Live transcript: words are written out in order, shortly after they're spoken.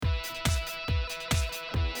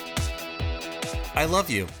I love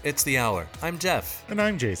you. It's the hour. I'm Jeff. And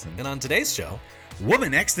I'm Jason. And on today's show,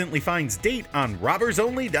 woman accidentally finds date on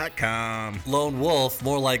robbersonly.com. lone wolf,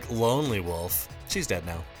 more like lonely wolf. She's dead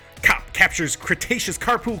now. Cop captures Cretaceous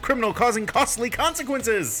carpool criminal causing costly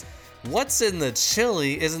consequences. What's in the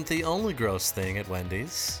chili isn't the only gross thing at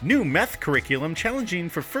Wendy's. New meth curriculum challenging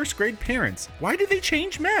for first grade parents. Why did they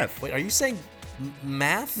change meth? Wait, are you saying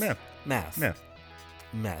math? Meth. Math. Meth.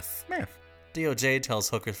 Meth. Meth. DOJ tells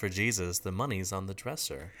hookers for Jesus the money's on the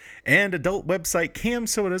dresser. And adult website Cam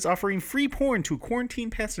Soda's offering free porn to quarantine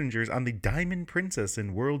passengers on the Diamond Princess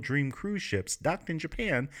and World Dream cruise ships docked in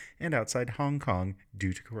Japan and outside Hong Kong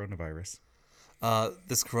due to coronavirus.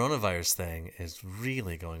 This coronavirus thing is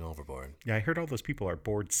really going overboard. Yeah, I heard all those people are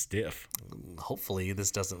bored stiff. Hopefully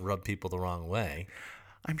this doesn't rub people the wrong way.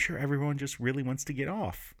 I'm sure everyone just really wants to get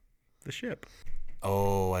off the ship.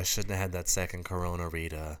 Oh, I shouldn't have had that second Corona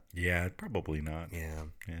Rita. Yeah, probably not. Yeah.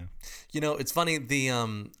 Yeah. You know, it's funny, the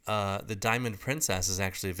Diamond Princess is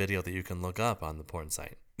actually a video that you can look up on the porn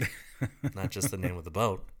site. Not just the name of the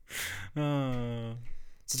boat.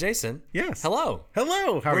 So Jason. Yes. Hello.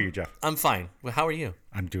 Hello. How are you, Jeff? I'm fine. Well, how are you?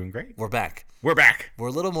 I'm doing great. We're back. We're back. We're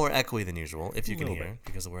a little more echoey than usual, if you can hear, bit.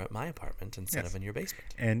 because we're at my apartment instead of in your basement.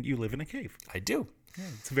 And you live in a cave. I do. Yeah,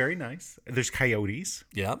 it's very nice. There's coyotes.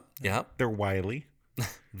 Yep. They're wily.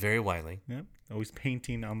 Very wily. Yep. Always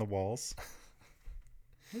painting on the walls.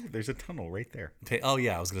 Look, there's a tunnel right there. Oh,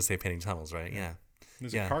 yeah. I was going to say painting tunnels, right? Yeah.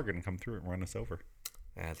 There's a car going to come through and run us over.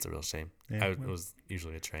 That's a real shame. Yeah, It was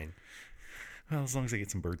usually a train. Well, as long as I get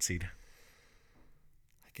some birdseed.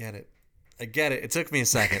 I get it. It took me a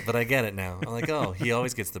second, but I get it now. I'm like, oh, he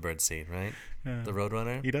always gets the bird seed, right? The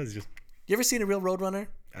Roadrunner. He does. You ever seen a real Roadrunner?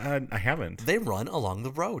 I haven't. They run along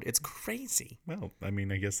the road. It's crazy. Well, I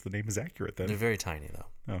mean, I guess the name is accurate then. They're very tiny,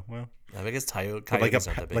 though. Oh, well. I guess coyotes Like aren't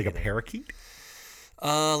that big like a either. parakeet?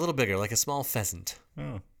 A little bigger, like a small pheasant.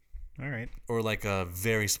 Oh, all right. Or like a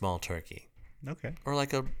very small turkey. Okay. Or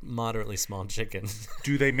like a moderately small chicken.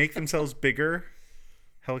 Do they make themselves bigger?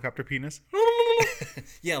 Helicopter penis?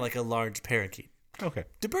 Yeah, like a large parakeet. Okay.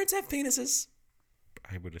 Do birds have penises?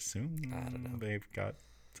 I would assume. I don't know. They've got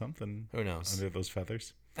something Who knows? under those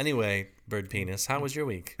feathers. Anyway, bird penis, how was your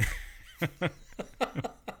week?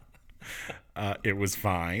 It was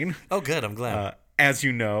fine. Oh, good. I'm glad. As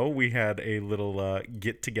you know, we had a little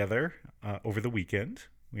get together over the weekend.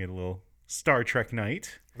 We had a little Star Trek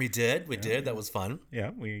night. We did. That was fun.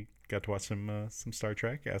 Yeah, we got to watch some Star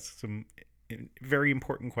Trek, ask some very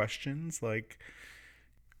important questions like,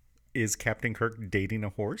 is Captain Kirk dating a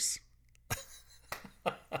horse?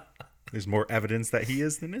 There's more evidence that he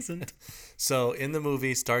is than isn't. So in the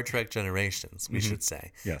movie Star Trek Generations, we should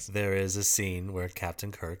say, Yes. there is a scene where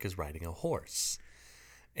Captain Kirk is riding a horse.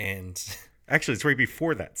 And Actually, it's right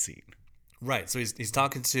before that scene. right, so he's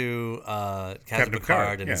talking to Captain Captain Picard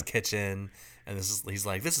Picard, in yeah. his kitchen, and he's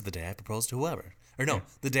like, this is the day I proposed to whoever. Or no,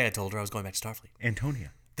 the day I told her I was going back to Starfleet.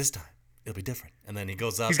 Antonia. This time, it'll be different. And then he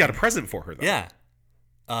goes up. He's got a present for her, though. Yeah.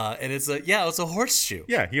 And it's a horseshoe.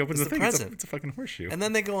 Yeah, he opens It's the the thing. present. It's a fucking horseshoe. And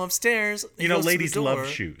then they go upstairs. He you know, goes to the ladies door. love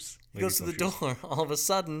shoes. He goes to the door. All of a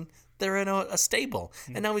sudden, they're in a stable.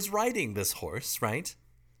 And now he's riding this horse, right?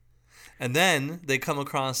 And then they come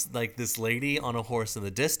across like this lady on a horse in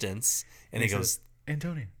the distance. And he goes,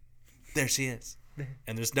 Antonia. there she is.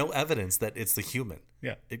 And there's no evidence that it's the human.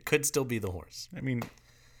 Yeah. It could still be the horse. I mean,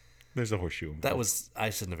 there's a horseshoe. I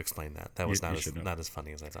shouldn't have explained that. That was You not shouldn't have. not as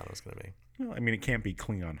funny as I thought it was going to be. Well, I mean, it can't be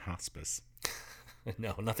Klingon hospice.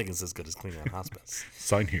 No, nothing is as good as Klingon hospice.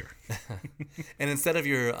 Sign here. And instead of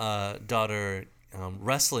your daughter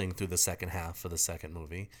wrestling through the second half of the second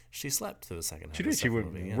movie, she slept through the second half. She of the did. She second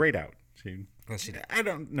went movie, yeah. right out. She did. I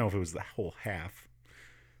don't know if it was the whole half.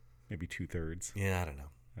 Maybe 2/3. Yeah, I don't know.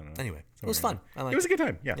 Anyway, it Somewhere was in fun. there. I liked It was a good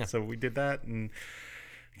time. Yeah. So we did that and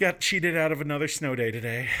got cheated out of another snow day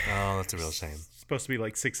today. Oh, that's a real shame. Supposed to be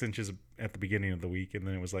like 6 inches at the beginning of the week, and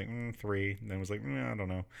then it was like 3, and then it was like I don't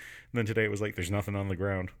know. And then today it was like there's nothing on the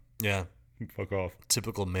ground. Yeah. Fuck off.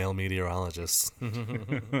 Typical male meteorologist.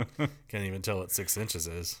 Can't even tell what 6 inches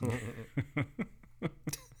is.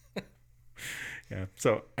 Yeah.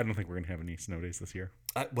 So I don't think we're gonna have any snow days this year.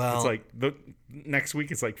 Well, It's like the next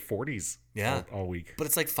week. It's like 40s. Yeah. all week. but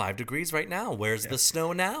it's like 5 degrees right now. Where's the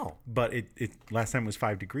snow now? But it last time it was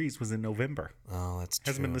 5 degrees was in November. Oh, that's true.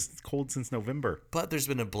 Hasn't been this cold since November. But there's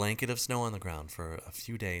been a blanket of snow on the ground for a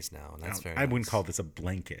few days now, and that's very I wouldn't nice. call this a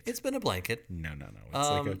blanket. It's been a blanket. No.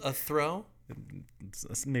 It's like A throw?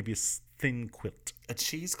 maybe a thin quilt. A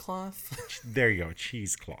cheesecloth? There you go, a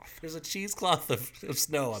cheesecloth. There's a cheesecloth of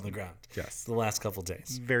snow on the ground. Yes. The last couple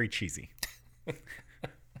days. Very cheesy.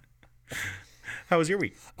 How was your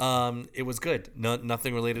week? It was good.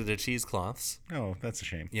 Nothing related to cheesecloths. Oh, that's a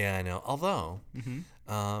shame. Yeah, I know. Although,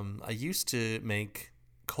 I used to make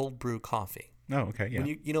cold brew coffee. Oh, okay, yeah.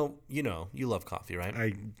 When you love coffee, right?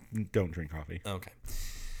 I don't drink coffee. Okay.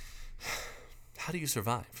 How do you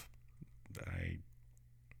survive? I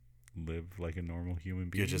live like a normal human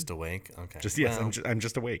being. You're just awake? Okay. I'm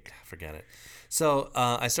just awake. Forget it. So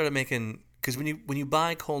I started making, because when you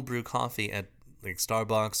buy cold brew coffee at like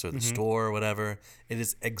Starbucks or the store or whatever, it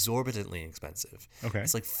is exorbitantly expensive. Okay.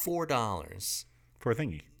 It's like $4 For a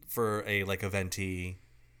thingy. for a venti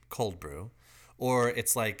cold brew, or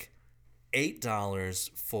it's like $8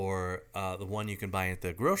 for the one you can buy at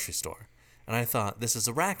the grocery store. And I thought, this is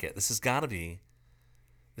a racket. This has got to be.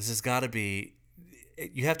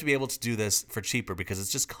 You have to be able to do this for cheaper because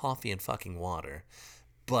it's just coffee and fucking water.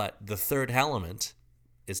 But the third element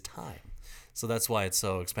is time. So that's why it's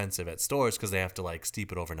so expensive at stores, because they have to like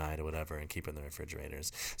steep it overnight or whatever and keep it in the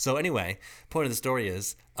refrigerators. So anyway, point of the story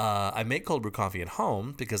is I make cold brew coffee at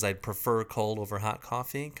home because I prefer cold over hot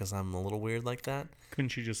coffee because I'm a little weird like that.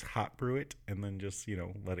 Couldn't you just hot brew it and then just,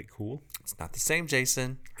 let it cool? It's not the same,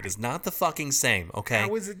 Jason. It is not the fucking same, okay?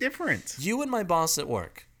 How is it different? You and my boss at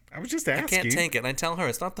work. I was just asking. I can't take it. And I tell her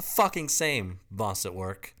it's not the fucking same, boss at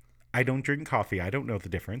work. I don't drink coffee. I don't know the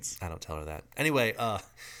difference. I don't tell her that. Anyway,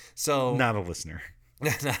 so... Not a listener.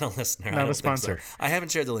 Not a listener. Not a sponsor. So. I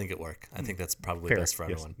haven't shared the link at work. I think that's probably Fair. best for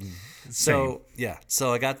Yes. everyone. So, yeah.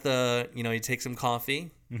 So I got the, you take some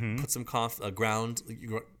coffee, put some coffee, grind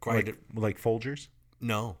it. Like Folgers?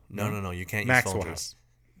 No. You can't Maxwell use Folgers. House.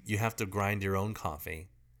 You have to grind your own coffee.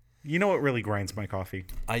 You know what really grinds my coffee?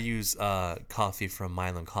 I use coffee from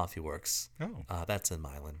Milan Coffee Works. Oh. That's in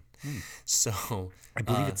Milan. So I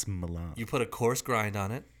believe it's Milan. you put a coarse grind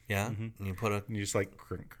on it, yeah, and you put a And you just like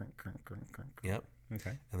crunk, crunk, crunk, crunk, crunk. yep,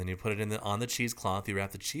 Okay. and then you put it on the cheesecloth. You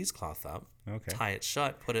wrap the cheesecloth up, Okay. tie it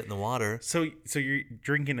shut, put it in the water. So you're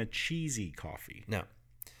drinking a cheesy coffee, No,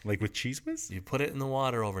 like with cheese whiz? you put it in the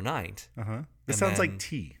water overnight. Uh huh. This And sounds then- like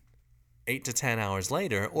tea. 8 to 10 hours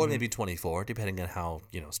later, or maybe 24, depending on how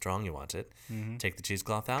strong you want it. Take the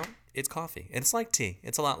cheesecloth out. It's coffee. It's like tea.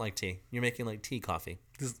 It's a lot like tea. You're making like tea coffee.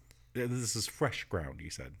 This is fresh ground.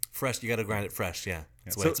 You said. Fresh. You got to grind it fresh. Yeah.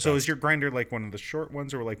 That's the way So it's so best. is your grinder like one of the short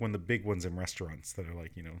ones, or like one of the big ones in restaurants that are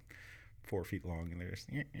like 4 feet long and they're just.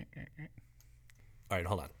 All right,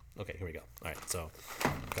 hold on. Okay, here we go. All right, so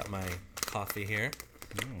got my coffee here.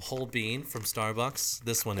 Whole bean from Starbucks.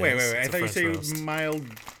 This one Wait. is. I It's a thought you French said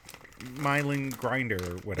roast. Milan grinder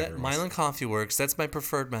or whatever. That it was. Milan Coffee Works. That's my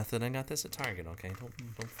preferred method. I got this at Target. Okay,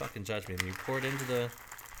 don't fucking judge me. And you pour it into the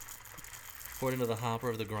hopper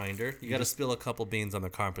of the grinder. You got to spill a couple beans on the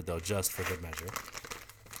carpet though, just for good measure.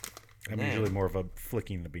 I'm usually more of a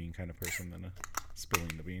flicking the bean kind of person than a spilling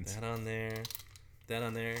the beans. That on there.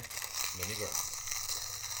 And then you grind.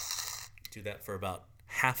 Do that for about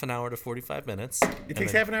half an hour to 45 minutes. It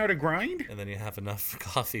takes half an hour to grind? And then you have enough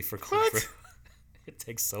coffee for cold brew. It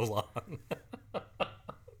takes so long.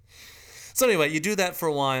 So anyway, you do that for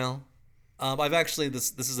a while. I've actually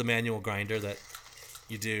this is a manual grinder that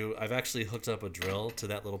you do. I've actually hooked up a drill to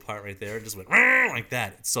that little part right there and just went like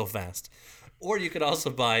that. It's so fast. Or you could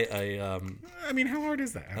also buy a I mean, how hard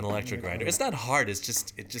is that? an electric grinder. It's not hard. It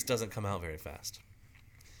just doesn't come out very fast.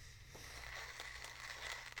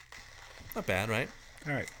 Not bad, right?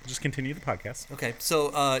 All right, just continue the podcast. Okay,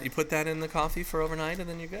 so you put that in the coffee for overnight, and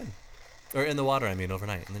then you're good. Or in the water, I mean,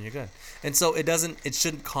 overnight, and then you're good. And so it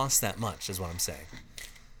shouldn't cost that much, is what I'm saying.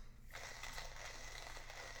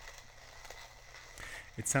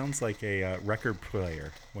 It sounds like a record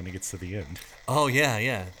player when it gets to the end. Oh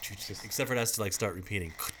yeah. Except for it has to like start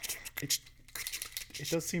repeating. It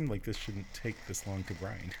does seem like this shouldn't take this long to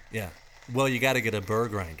grind. Yeah. Well, you got to get a burr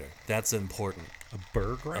grinder. That's important. A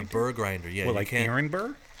burr grinder? A burr grinder, yeah. Well, like Aaron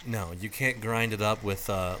Burr? No, you can't grind it up with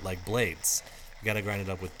like blades. You got to grind it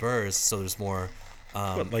up with burrs, so there's more.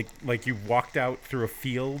 What, like you walked out through a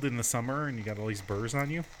field in the summer and you got all these burrs on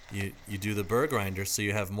you? You do the burr grinder, so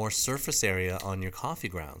you have more surface area on your coffee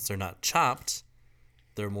grounds. They're not chopped;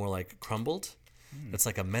 they're more like crumbled. It's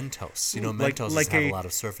like a Mentos. You know, Mentos have a lot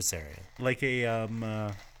of surface area. Like a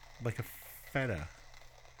feta.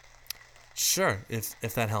 Sure,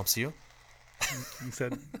 if that helps you.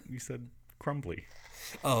 You said crumbly.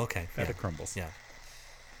 Oh, okay. Feta crumbles. Yeah.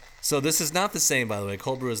 So this is not the same, by the way.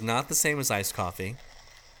 Cold brew is not the same as iced coffee.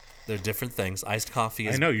 They're different things. Iced coffee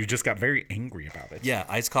is... I know, you just got very angry about it. Yeah,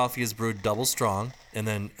 iced coffee is brewed double strong, and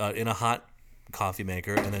then in a hot coffee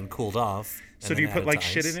maker, and then cooled off. So do you put like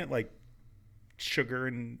shit in it, like sugar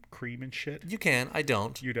and cream and shit? You can. I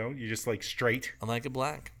don't. You don't? You just like straight? I like it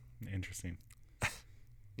black. Interesting.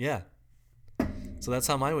 Yeah. So that's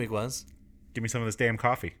how my week was. Give me some of this damn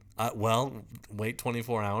coffee. Well, wait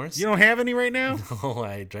 24 hours. You don't have any right now? Oh,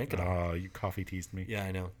 I drank it all. Oh, you coffee teased me. Yeah,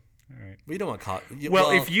 I know. All right. We don't want coffee.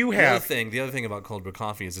 Well, if you have... The other thing about cold brew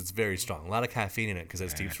coffee is it's very strong. A lot of caffeine in it because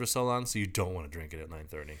it steeps for so long, so you don't want to drink it at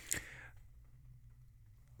 9:30.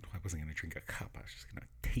 I wasn't going to drink a cup. I was just going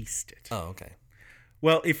to taste it. Oh, okay.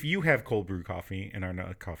 Well, if you have cold brew coffee and are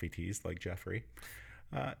not coffee teased like Jeffrey,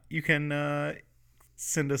 you can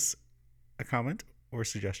send us a comment or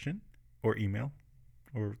suggestion or email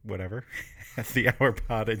or whatever at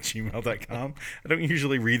thehourpod@gmail.com. I don't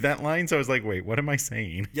usually read that line, so I was like, wait, what am I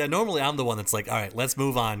saying? Yeah, normally I'm the one that's like, all right, let's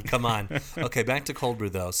move on. Come on. Okay, back to cold brew,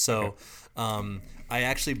 though. So I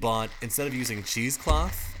actually bought, instead of using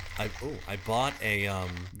cheesecloth, I bought a...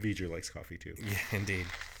 V'ger likes coffee, too. Yeah, indeed.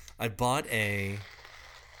 I bought a...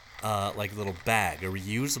 like little bag, a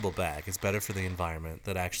reusable bag. It's better for the environment.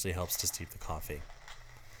 That actually helps to steep the coffee.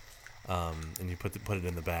 And you put it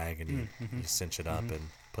in the bag and you cinch it up and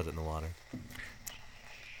put it in the water.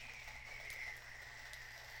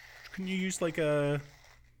 Can you use like a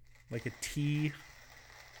tea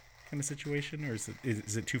kind of situation, or is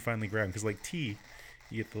it too finely ground? Because like tea,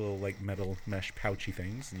 you get the little like metal mesh pouchy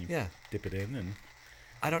things, and you dip it in and.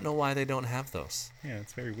 I don't know why they don't have those. Yeah,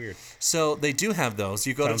 it's very weird. So they do have those.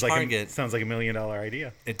 You go to Target. Sounds like $1 million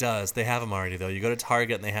idea. It does. They have them already, though. You go to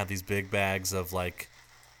Target and they have these big bags of like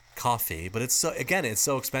coffee, but it's so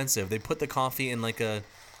expensive. They put the coffee in like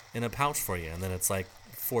in a pouch for you, and then it's like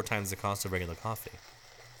 4 times the cost of regular coffee.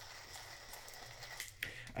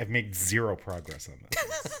 I've made zero progress on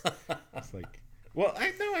this. It's like, well,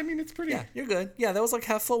 I mean, it's pretty. Yeah, you're good. Yeah, that was like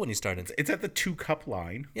half full when you started. It's at the 2-cup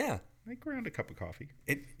line. Yeah. I ground a cup of coffee.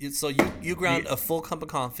 So you ground a full cup of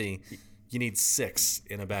coffee. You need 6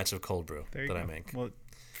 in a batch of cold brew that I make. Well,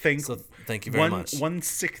 thank you very much.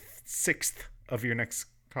 1/6 of your next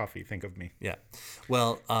coffee. Think of me. Yeah.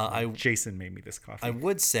 Well, Jason made me this coffee. I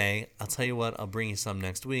would say, I'll tell you what, I'll bring you some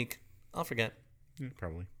next week. I'll forget. Yeah,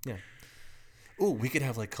 probably. Yeah. Ooh, we could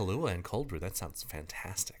have like Kahlua and cold brew. That sounds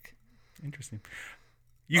fantastic. Interesting.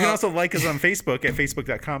 You can also like us on Facebook at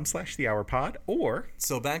facebook.com/thehourpod, or...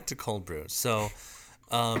 So back to cold brew. So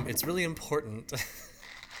it's really important.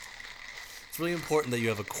 It's really important that you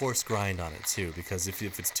have a coarse grind on it too, because if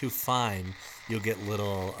it's too fine, you'll get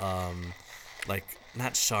little, like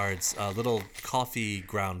not shards, little coffee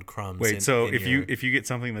ground crumbs. Wait, so if you get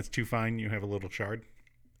something that's too fine, you have a little shard?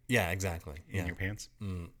 Yeah, exactly. In your pants?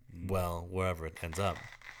 Well, wherever it ends up.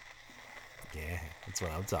 Yeah, that's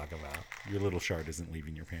what I'm talking about. Your little shard isn't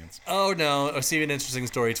leaving your pants. Oh, no. Or see an interesting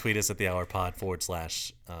story, tweet us at thehourpod /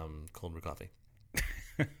 cold brew coffee.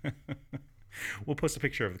 We'll post a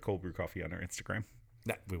picture of the cold brew coffee on our Instagram.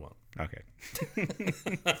 No, we won't. Okay. Do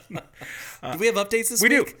we have updates this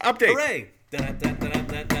week? We do. Update. Hooray.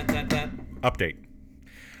 Update.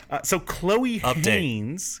 So Chloe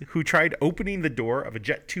Haynes, who tried opening the door of a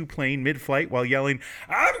Jet 2 plane mid-flight while yelling,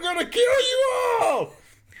 "I'm going to kill you all!"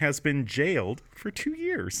 has been jailed for 2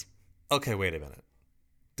 years. Okay, wait a minute.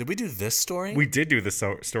 Did we do this story? We did do this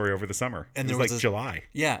story over the summer. And it was like July.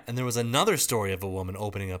 Yeah, and there was another story of a woman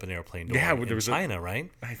opening up an airplane door in China, right?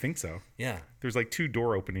 I think so. Yeah. There's like 2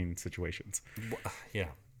 door opening situations. Yeah.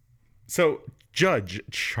 So Judge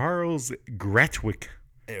Charles Gratwick.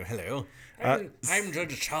 Oh, hello. I'm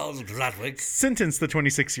Judge Charles Gratwick. Sentenced the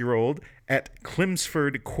 26-year-old at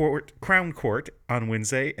Chelmsford Crown Court on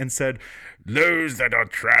Wednesday and said, "Those that are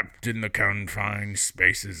trapped in the confined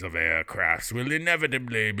spaces of aircrafts will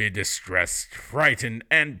inevitably be distressed, frightened,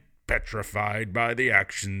 and petrified by the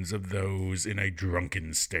actions of those in a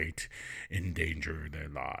drunken state endanger their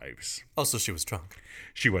lives." Oh, so she was drunk.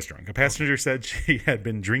 She was drunk. A passenger said she had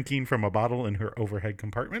been drinking from a bottle in her overhead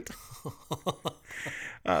compartment.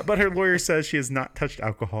 But her lawyer says she has not touched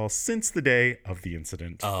alcohol since the day of the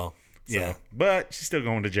incident. Oh, yeah. But she's still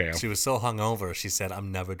going to jail. She was so hungover, she said,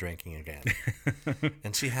 "I'm never drinking again."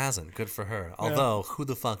 And she hasn't. Good for her. Although, who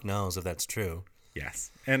the fuck knows if that's true?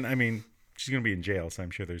 Yes. And, I mean, she's going to be in jail, so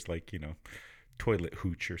I'm sure there's, like, toilet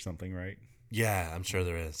hooch or something, right? Yeah, I'm sure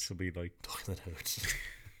there is. She'll be like... Toilet hooch.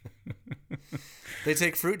 They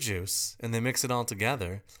take fruit juice, and they mix it all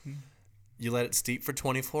together. You let it steep for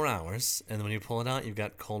 24 hours, and then when you pull it out, you've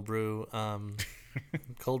got cold brew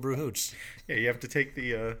hooch. Yeah, you have to take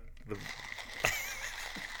the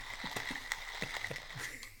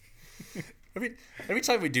Every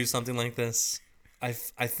time we do something like this, I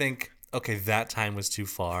think, okay, that time was too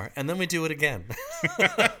far, and then we do it again.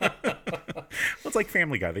 Well, it's like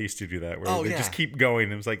Family Guy. They used to do that, where they just keep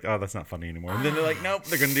going, and it's like, oh, that's not funny anymore. And then they're like, nope,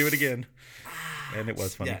 they're going to do it again. and it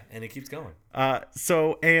was funny. Yeah, and it keeps going.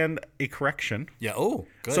 And a correction. Yeah. Oh,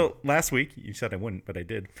 good. So last week, you said I wouldn't, but I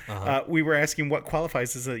did. We were asking what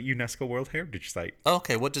qualifies as a UNESCO World Heritage Site. Oh,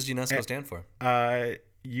 okay, what does UNESCO stand for?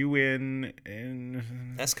 UN...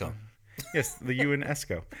 ESCO. Yes, the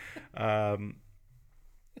UNESCO.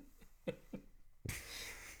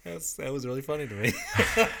 That was really funny to me.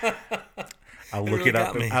 I'll look it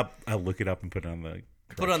up. I'll look it up and put it on the.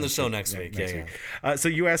 Put it on the show next week. Yeah. So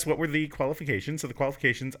you asked what were the qualifications. So the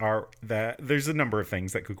qualifications are that there's a number of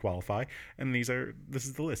things that could qualify, and this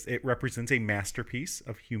is the list. It represents a masterpiece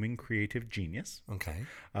of human creative genius. Okay.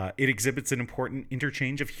 It exhibits an important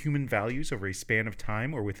interchange of human values over a span of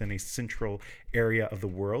time or within a central area of the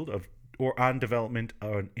world or on development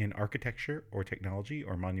in architecture or technology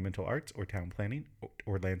or monumental arts or town planning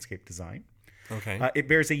or landscape design. Okay. It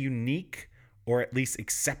bears a unique or at least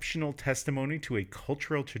exceptional testimony to a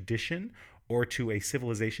cultural tradition or to a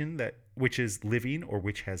civilization which is living or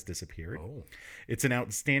which has disappeared. Oh. It's an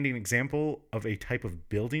outstanding example of a type of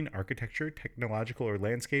building, architecture, technological, or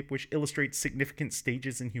landscape which illustrates significant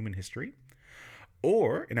stages in human history,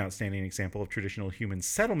 or an outstanding example of traditional human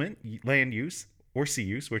settlement, land use, or sea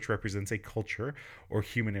use, which represents a culture or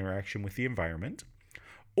human interaction with the environment.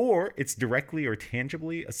 Or it's directly or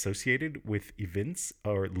tangibly associated with events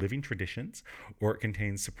or living traditions, or it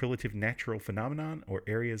contains superlative natural phenomenon or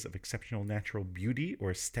areas of exceptional natural beauty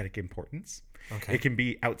or aesthetic importance. Okay. It can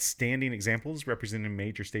be outstanding examples representing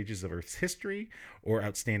major stages of Earth's history, or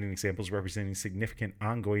outstanding examples representing significant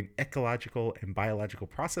ongoing ecological and biological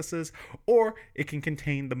processes, or it can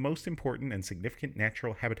contain the most important and significant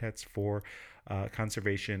natural habitats for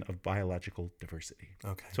conservation of biological diversity.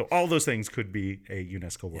 Okay. So all those things could be a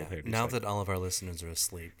UNESCO World Heritage Now Site. that all of our listeners are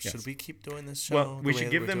asleep, should we keep doing this show? Well, we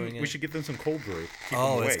should give them some cold brew. Keep them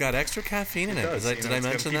It's awake. got extra caffeine in it. does. Did I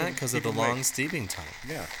mention that? Because of the long steeping time.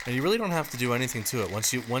 Yeah. And you really don't have to do anything to it.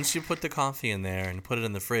 Once you put the coffee in there and put it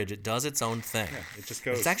in the fridge, it does its own thing. Yeah, it just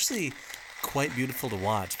goes. It's actually quite beautiful to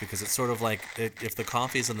watch because it's sort of like if the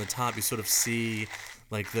coffee is on the top, you sort of see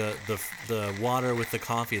like the water with the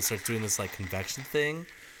coffee. It starts doing this like convection thing.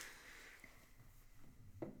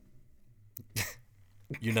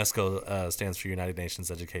 UNESCO stands for United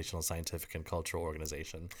Nations Educational, Scientific, and Cultural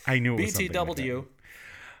Organization. I knew it was something like BTW.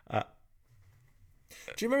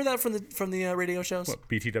 Do you remember that from the radio shows? What,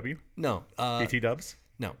 BTW? No. BT Dubs?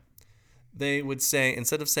 No. They would say,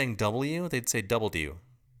 instead of saying W, they'd say W.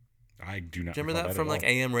 I do not Do you remember recall that from at like all.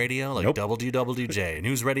 AM radio? Like Nope. WWJ,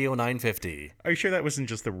 News Radio 950. Are you sure that wasn't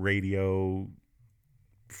just the radio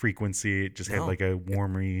frequency? It just had No. like a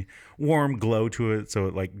warm glow to it, so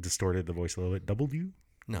it like distorted the voice a little bit. W?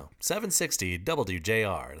 No. 760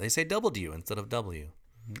 WJR. They say W instead of W.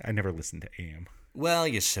 I never listened to AM. Well,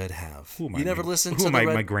 you should have. Who am I? You never listened Who to am the I?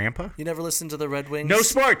 Red... My grandpa? You never listened to the Red Wings? No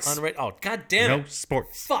sports! Oh, god damn it. No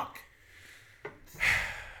sports. Fuck.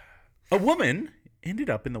 A woman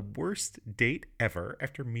ended up in the worst date ever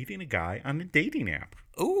after meeting a guy on a dating app.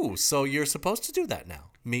 Ooh, so you're supposed to do that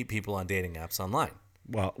now. Meet people on dating apps online.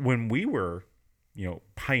 Well, when we were,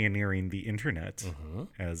 pioneering the internet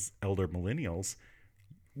as elder millennials,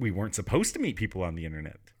 we weren't supposed to meet people on the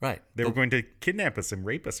internet. Right. They were going to kidnap us and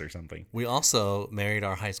rape us or something. We also married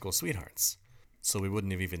our high school sweethearts, so we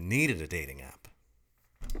wouldn't have even needed a dating app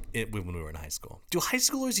when we were in high school. Do high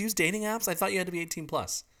schoolers use dating apps? I thought you had to be 18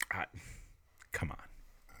 plus. Come on.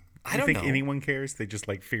 I don't think know. anyone cares? They just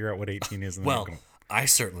figure out what 18 is. And Well, I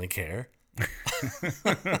certainly care.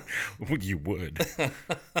 You would.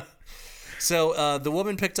 So the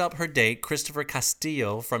woman picked up her date, Christopher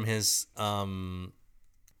Castillo, from his,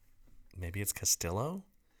 maybe it's Castillo?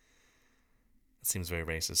 It seems very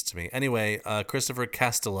racist to me. Anyway, Christopher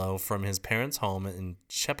Castillo from his parents' home in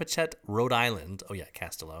Chepachet, Rhode Island. Oh, yeah,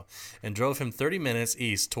 Castillo. And drove him 30 minutes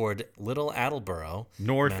east toward Little Attleboro,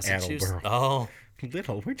 North Massachusetts. Attleboro. Oh,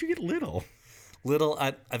 Little? Where'd you get little? Little.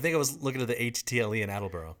 I think I was looking at the HTLE in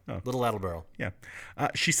Attleboro. Oh. Little Attleboro. Yeah.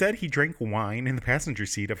 She said he drank wine in the passenger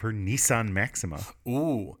seat of her Nissan Maxima.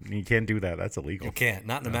 Ooh. You can't do that. That's illegal. You can't.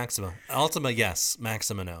 Not in a Maxima. Altima, yes.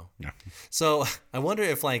 Maxima, no. No. So I wonder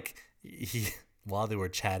if, like, while they were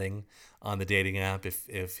chatting on the dating app,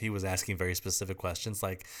 if he was asking very specific questions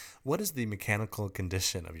like, what is the mechanical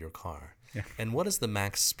condition of your car? Yeah. And what is the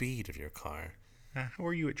max speed of your car? How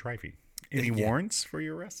are you at driving? Any Yeah. warrants for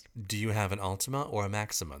your arrest? Do you have an Altima or a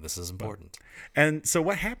Maxima? This is important. And so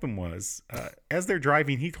what happened was, as they're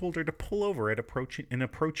driving, he told her to pull over at an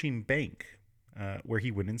approaching bank, where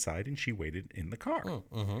he went inside and she waited in the car.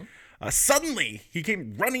 Suddenly, he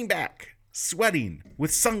came running back, sweating,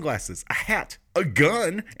 with sunglasses, a hat, a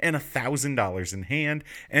gun, and $1,000 in hand,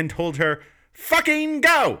 and told her, "Fucking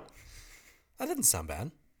go!" That didn't sound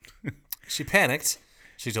bad. She panicked,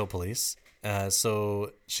 she told police.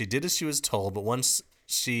 So she did as she was told, but once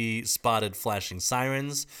she spotted flashing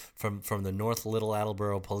sirens from the North Little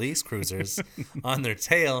Attleboro police cruisers on their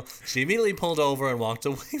tail, she immediately pulled over and walked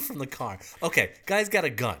away from the car. Okay, guy's got a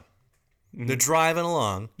gun. They're driving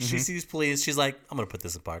along. She sees police. She's like, I'm going to put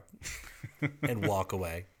this in park and walk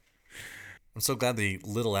away. I'm so glad the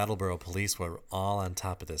Little Attleboro police were all on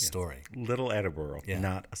top of this story. Little Attleboro,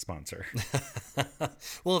 not a sponsor.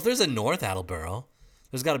 Well, if there's a North Attleboro,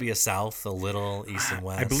 there's got to be a South, a Little, East, and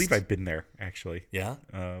West. I believe I've been there, actually. Yeah?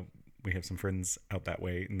 We have some friends out that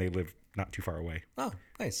way, and they live not too far away. Oh,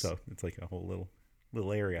 nice. So it's like a whole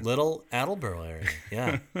little area. Little Attleboro area,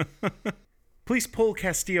 yeah. Police pull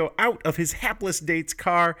Castillo out of his hapless date's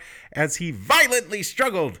car as he violently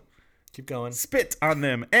struggled, Keep going. spit on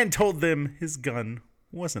them, and told them his gun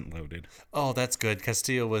wasn't loaded. Oh, that's good.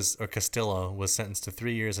 Castillo was sentenced to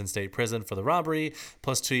 3 years in state prison for the robbery,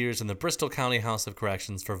 plus 2 years in the Bristol County House of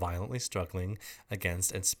Corrections for violently struggling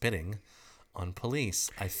against and spitting on police.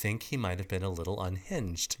 I think he might have been a little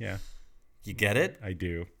unhinged. Yeah. You get it? I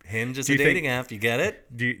do. Hinge is a dating app. You get it?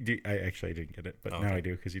 I didn't get it, but now I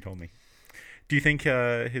do because you told me. Do you think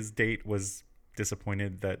his date was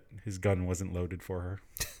disappointed that his gun wasn't loaded for her?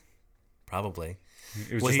 Probably.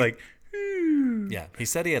 It was like... Yeah, he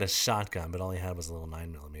said he had a shotgun, but all he had was a little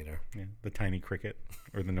 9mm. Yeah, the tiny cricket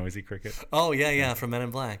or the noisy cricket. Oh yeah, from Men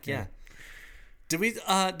in Black. Yeah. Did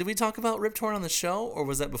we talk about Rip Torn on the show, or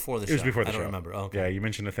was that before the show? It was before the show. I don't remember. Oh, okay. Yeah, you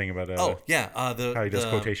mentioned a thing about how he does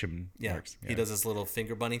quotation marks. Yeah, he does this little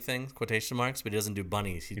finger bunny thing, quotation marks, but he doesn't do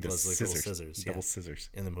bunnies. He does like little scissors. Double scissors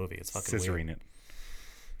in the movie. It's fucking scissoring weird. it.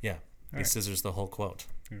 Yeah, he scissors the whole quote.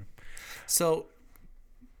 Yeah. So,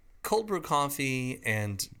 cold brew coffee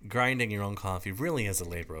and grinding your own coffee really is a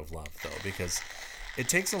labor of love, though, because it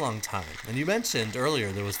takes a long time. And you mentioned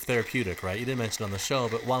earlier there was therapeutic, right? You didn't mention it on the show,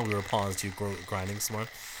 but while we were paused, you were grinding some more.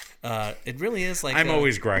 It really is like... I'm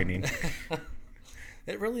always grinding.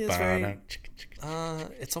 It really is very...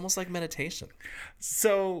 it's almost like meditation.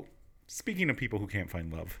 So, speaking of people who can't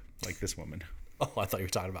find love, like this woman. Oh, I thought you were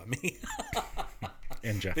talking about me.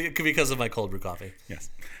 And Jeff. Because of my cold brew coffee. Yes.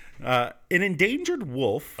 An endangered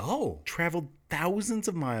wolf traveled thousands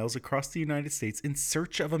of miles across the United States in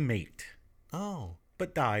search of a mate. Oh.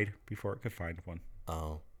 But died before it could find one.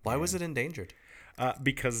 Oh. Why was it endangered?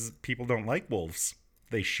 Because people don't like wolves.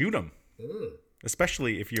 They shoot them.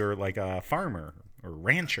 Especially if you're like a farmer or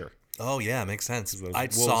rancher. Oh, yeah, makes sense. I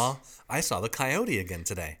saw the coyote again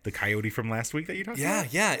today. The coyote from last week that you talked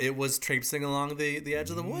about? Yeah. It was traipsing along the edge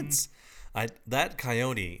of the woods. That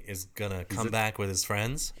coyote is going to come back with his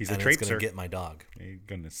friends. He's and a traipser. It's going to get my dog. You're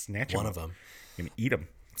going to snatch him. One of them. You're going to eat him.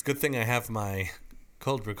 It's a good thing I have my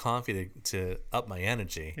cold brew coffee to up my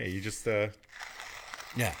energy. Yeah, you just felt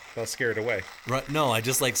scared away. Right? No, I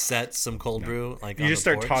just like set some cold brew like you on just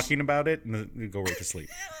the start porch. talking about it and you go right to sleep.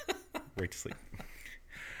 Right to sleep.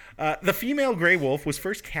 The female gray wolf was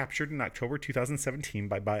first captured in October 2017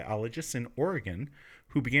 by biologists in Oregon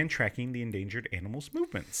who began tracking the endangered animal's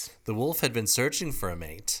movements. The wolf had been searching for a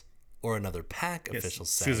mate or another pack, officials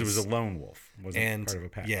say. Because it was a lone wolf. It wasn't part of a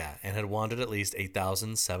pack. Yeah, and had wandered at least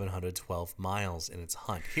 8,712 miles in its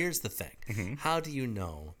hunt. Here's the thing. Mm-hmm. How do you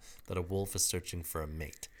know that a wolf is searching for a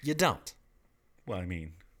mate? You don't. Well, I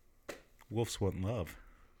mean, wolves want love.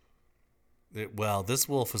 Well, this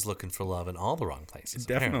wolf was looking for love in all the wrong places.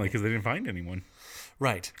 Definitely, because they didn't find anyone.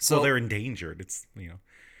 Right. So they're endangered. It's,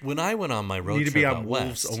 when I went on my road trip, you need to be on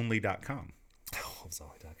west, wolvesonly.com.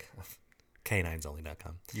 Wolvesonly.com.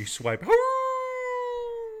 Caninesonly.com. You swipe.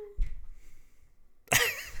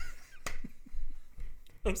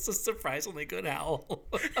 That was a surprisingly good howl.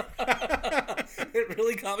 It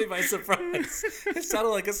really caught me by surprise. It sounded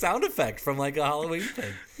like a sound effect from like a Halloween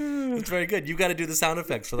thing. It's very good. You got to do the sound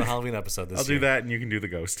effects for the Halloween episode this year. I'll do that and you can do the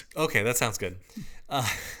ghost. Okay, that sounds good.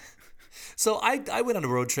 So I went on a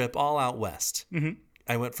road trip all out west. Mm-hmm.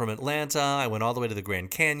 I went from Atlanta. I went all the way to the Grand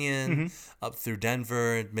Canyon, up through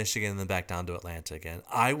Denver, Michigan, and then back down to Atlanta again.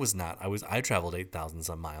 I traveled 8,000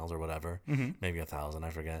 some miles or whatever, maybe 1,000, I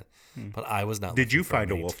forget. But I was not. Did you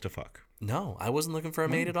find a wolf to fuck? No, I wasn't looking for a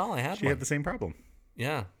mate at all. I had She one. had the same problem.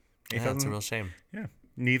 Yeah, it's a real shame. Yeah,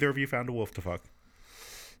 neither of you found a wolf to fuck.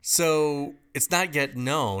 So it's not yet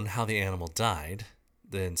known how the animal died.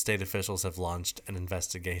 Then state officials have launched an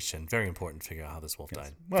investigation. Very important to figure out how this wolf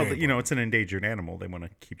died. Well, it's an endangered animal. They want to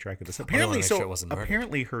keep track of this.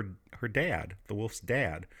 Apparently, her dad, the wolf's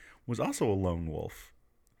dad, was also a lone wolf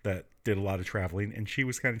that did a lot of traveling, and she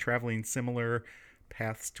was kind of traveling similar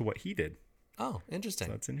paths to what he did. Oh, interesting.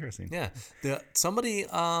 So that's interesting. Yeah. Somebody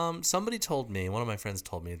told me, one of my friends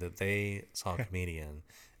told me that they saw a comedian,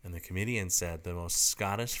 And the comedian said the most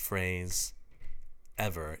Scottish phrase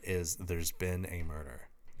ever is "there's been a murder."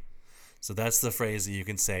 So that's the phrase that you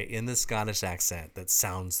can say in the Scottish accent that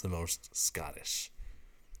sounds the most Scottish.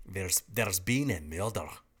 There's been a murder.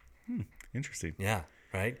 Interesting. Yeah,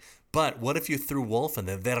 right? But what if you threw wolf in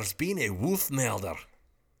there? There's been a wolf murder.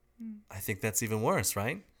 I think that's even worse,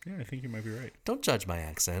 right? Yeah, I think you might be right. Don't judge my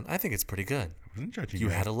accent. I think it's pretty good. I wasn't judging You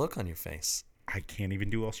had a look on your face. I can't even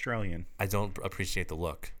do Australian. I don't appreciate the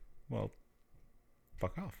look. Well,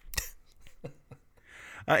 fuck off.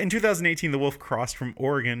 In 2018, the wolf crossed from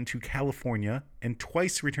Oregon to California and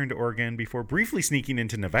twice returned to Oregon before briefly sneaking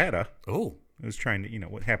into Nevada. Oh. It was trying to,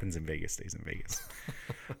 what happens in Vegas stays in Vegas.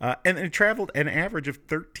 And it traveled an average of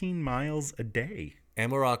 13 miles a day.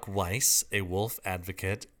 Amarok Weiss, a wolf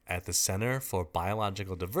advocate at the Center for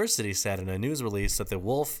Biological Diversity, said in a news release that the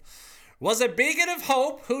wolf was a beacon of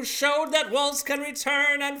hope who showed that wolves can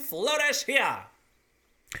return and flourish here.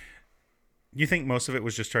 You think most of it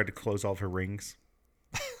was just trying to close all of her rings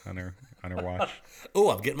on her watch? Oh,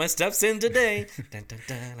 I'm getting my steps in today.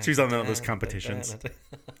 She's on those competitions.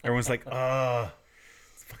 Everyone's like,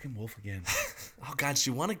 it's fucking wolf again. Oh, God, she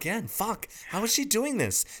won again. Fuck. How is she doing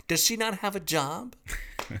this? Does she not have a job?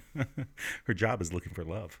 Her job is looking for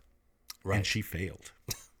love. Right. And she failed.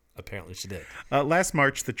 Apparently she did. Last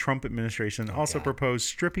March, the Trump administration also proposed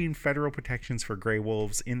stripping federal protections for gray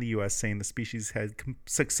wolves in the U.S., saying the species had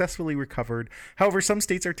successfully recovered. However, some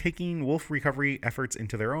states are taking wolf recovery efforts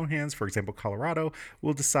into their own hands. For example, Colorado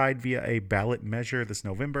will decide via a ballot measure this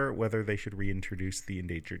November whether they should reintroduce the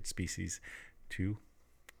endangered species to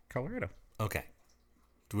Colorado. Okay.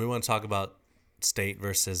 Do we want to talk about state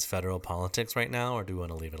versus federal politics right now, or do we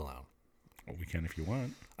want to leave it alone? Well, we can if you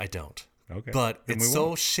want. I don't. Okay. But Then it's we so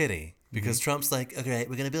won't. shitty because Trump's like, okay,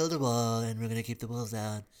 we're going to build a wall and we're going to keep the wolves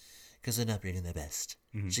out because they're not breeding their best.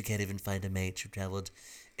 She can't even find a mate. She traveled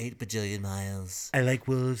 8 bajillion miles. I like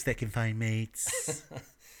wolves that can find mates,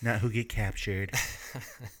 not who get captured.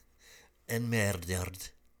 And murdered.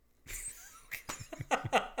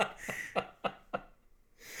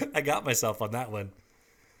 I got myself on that one.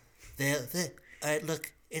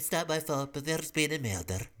 Look, it's not my fault, but there's been a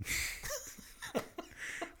murder.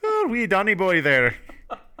 Oh, wee Donny boy there.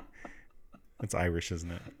 That's Irish,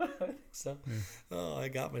 isn't it? So, oh, I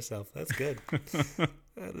got myself. That's good.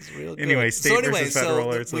 That is real good. Anyway, state versus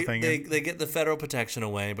federal, it's the thing. They get the federal protection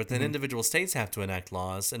away, but then individual states have to enact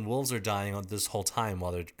laws, and wolves are dying on this whole time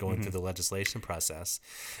while they're going through the legislation process.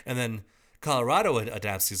 And then Colorado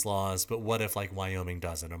adapts these laws, but what if like Wyoming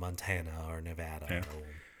doesn't, or Montana, or Nevada? Yeah. Or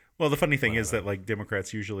Well, the funny thing is whatever. that like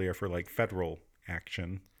Democrats usually are for like federal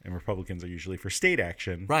action, and Republicans are usually for state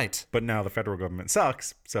action. Right. But now the federal government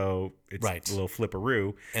sucks, so it's Right. a little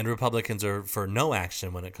flipperoo. And Republicans are for no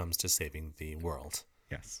action when it comes to saving the world.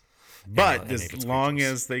 Yes. But and as its long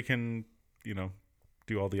creatures. as they can,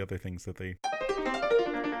 do all the other things that they...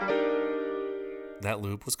 That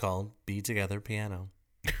loop was called Be Together Piano.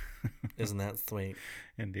 Isn't that sweet?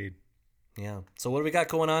 Indeed. Yeah. So what do we got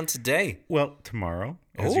going on today? Well, tomorrow,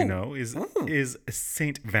 as you Oh. know, is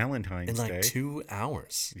Saint Valentine's In like Day. 2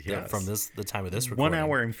 hours. Yes. From the time of this 1 recording.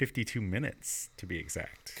 hour and 52 minutes, to be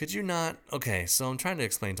exact. Could you not? Okay, so I'm trying to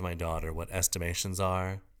explain to my daughter what estimations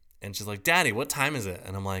are. And she's like, Daddy, what time is it?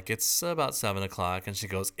 And I'm like, it's about 7 o'clock. And she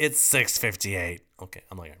goes, it's 6:58. Okay,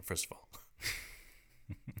 I'm like, first of all,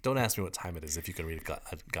 don't ask me what time it is if you can read a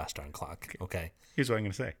gosh darn clock. Okay. Here's what I'm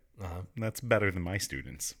going to say. Uh-huh. That's better than my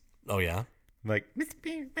students. Oh, yeah? Like, Mr.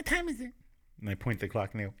 Bear, what time is it? And I point the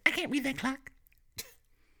clock and they go, I can't read that clock.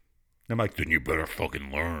 I'm like, then you better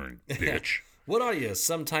fucking learn, bitch. What are you,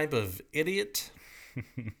 some type of idiot?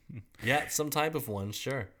 Yeah, some type of one,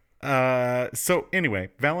 sure. So anyway,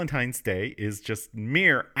 Valentine's Day is just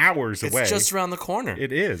mere hours away. It's just around the corner.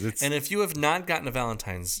 It is. It's And if you have not gotten a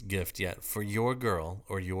Valentine's gift yet for your girl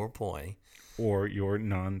or your boy, or your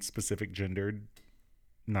non-specific gendered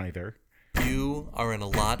neither. you are in a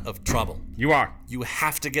lot of trouble. You are. You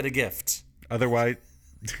have to get a gift. Otherwise,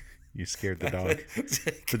 you scared the dog.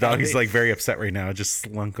 The dog is like very upset right now. Just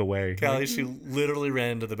slunk away. Callie, she literally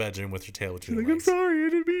ran into the bedroom with her tail between her Like, I'm legs. sorry, I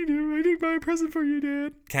didn't mean to. I didn't buy a present for you,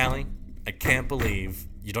 Dad. Callie, I can't believe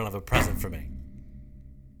you don't have a present for me.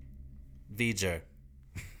 V'ger.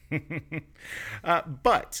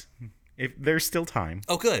 But if there's still time,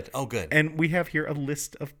 Oh, good. Oh, good. and we have here a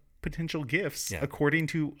list of potential gifts Yeah. according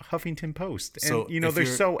to Huffington Post, and So if they're you're-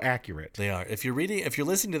 so accurate. They are. If you're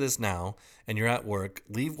listening to this now and you're at work,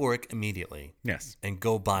 leave work immediately Yes, and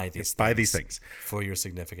go buy these buy these things. for your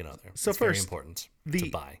significant other. So it's very first, important The to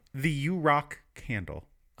buy. the You Rock candle.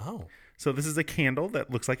 Oh, So this is a candle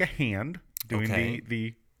that looks like a hand doing Okay.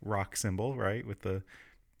 the rock symbol, right, with the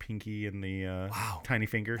pinky and the Wow. tiny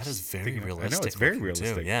fingers. That is very realistic. I know, it's very looking,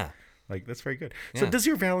 realistic. too. Yeah. Like, that's very good. Yeah. So does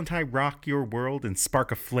your Valentine rock your world and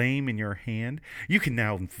spark a flame in your hand? You can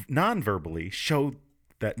now non-verbally show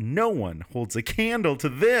that no one holds a candle to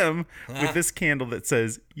them with this candle that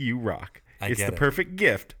says, you rock. It's the perfect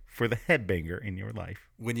gift for the headbanger in your life.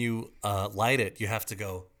 When you light it, you have to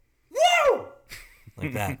go, woo!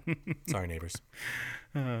 Like that. Sorry, neighbors.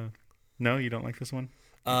 No, you don't like this one?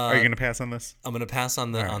 Are you going to pass on this? I'm going to pass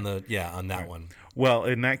on that one. Well,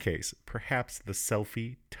 in that case, perhaps the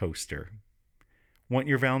selfie toaster. Want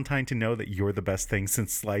your Valentine to know that you're the best thing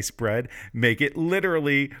since sliced bread? Make it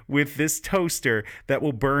literally with this toaster that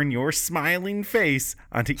will burn your smiling face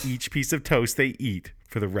onto each piece of toast they eat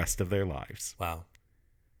for the rest of their lives. Wow.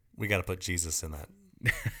 We got to put Jesus in that.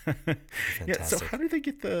 Fantastic. Yeah, so how do they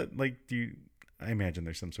get I imagine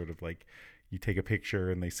there's some sort of you take a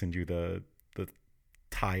picture and they send you the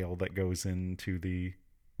tile that goes into the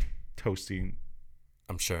toasting.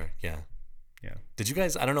 I'm sure, yeah. Yeah. Did you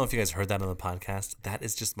guys, I don't know if you guys heard that on the podcast. That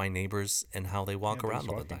is just my neighbors and how they walk around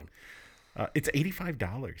all the time. It's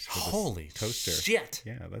 $85 for Holy this toaster. Shit.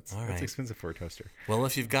 Yeah, that's right. expensive for a toaster. Well,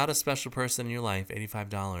 if you've got a special person in your life,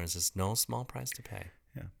 $85 is no small price to pay.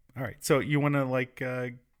 Yeah. All right. So you want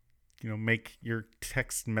to make your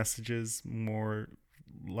text messages more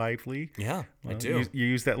lively? Yeah, I do. You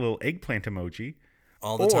use that little eggplant emoji.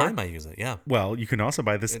 All the time I use it, yeah. Well, you can also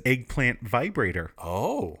buy this eggplant vibrator.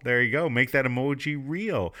 Oh. There you go. Make that emoji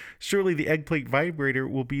real. Surely the eggplant vibrator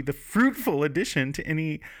will be the fruitful addition to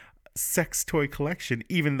any sex toy collection,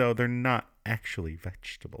 even though they're not actually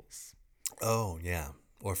vegetables. Oh, yeah.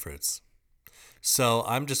 Or fruits. So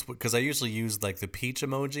I'm just, because I usually use the peach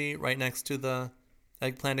emoji right next to the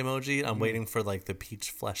eggplant emoji. I'm waiting for the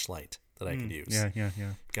peach fleshlight that I could use. Yeah.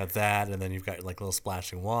 Got that, and then you've got little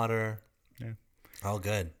splashing water. Yeah. All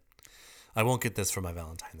good. I won't get this for my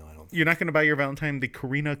Valentine, though, I don't think. You're not going to buy your Valentine the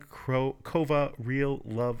Karina Kova Real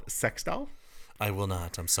Love Sex Doll? I will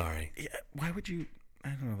not. I'm sorry. Yeah, why would you? I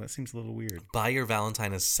don't know. That seems a little weird. Buy your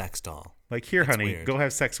Valentine a sex doll. Here, That's honey, weird. go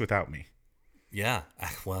have sex without me. Yeah.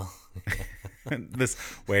 Well.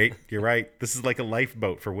 Wait, you're right. This is like a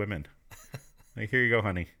lifeboat for women. Here you go,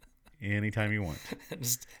 honey. Anytime you want.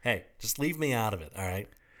 just leave me out of it, all right?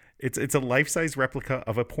 It's a life-size replica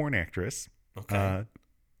of a porn actress. Okay.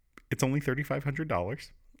 It's only $3,500.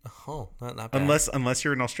 Oh, not bad. Unless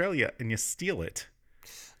you're in Australia and you steal it.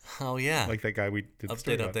 Oh, yeah. Like that guy we did the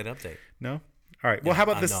story about. Update. No? All right. Well, how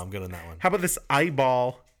about this? No, I'm good on that one. How about this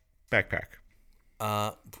eyeball backpack?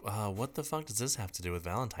 What the fuck does this have to do with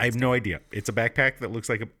Valentine's I have Day? no idea. It's a backpack that looks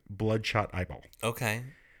like a bloodshot eyeball. Okay.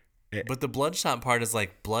 But the bloodshot part is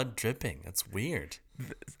blood dripping. That's weird.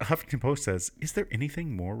 Huffington Post says, is there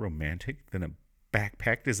anything more romantic than a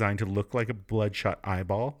backpack designed to look like a bloodshot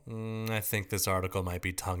eyeball? I think this article might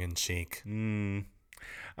be tongue-in-cheek.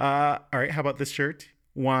 All right, how about this shirt?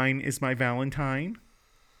 Wine is my Valentine.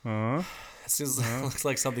 It looks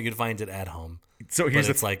like something you'd find it at home. So but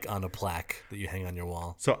it's on a plaque that you hang on your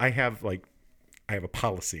wall. So I have a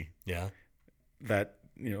policy. Yeah. That,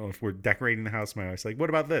 if we're decorating the house, my wife's like, what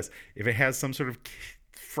about this? If it has some sort of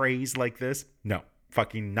phrase like this, no,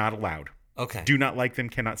 fucking not allowed. Okay. Do not like them,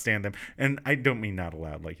 cannot stand them. And I don't mean not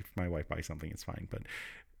allowed. If my wife buys something, it's fine. But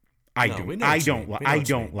I don't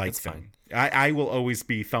like them. I will always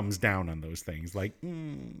be thumbs down on those things.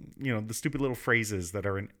 The stupid little phrases that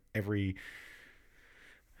are in every...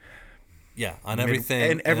 Yeah, on everything.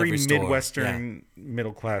 In every store. Midwestern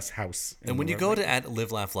middle class house. And when you go to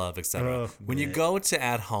Live, Laugh, Love, etc., when you go to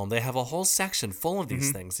At Home, they have a whole section full of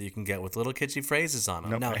these things that you can get with little kitschy phrases on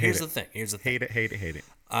them. Nope, now, here's the thing. Hate it.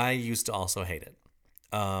 I used to also hate it.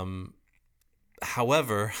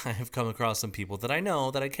 However, I have come across some people that I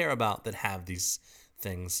know that I care about that have these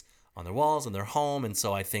things on their walls in their home, and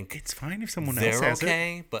so I think it's fine if someone else they're has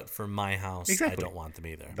okay, it. But for my house, exactly. I don't want them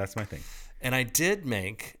either. That's my thing. And I did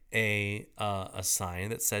make a sign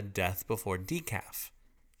that said "Death Before Decaf,"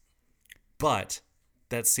 but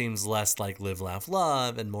that seems less like Live, Laugh,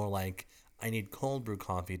 Love, and more like I need cold brew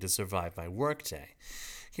coffee to survive my workday.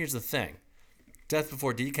 Here's the thing: Death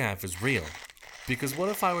Before Decaf is real. Because what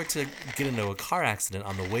if I were to get into a car accident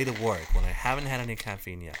on the way to work when I haven't had any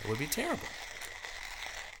caffeine yet? It would be terrible.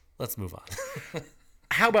 Let's move on.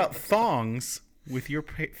 How about thongs with your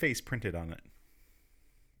face printed on it?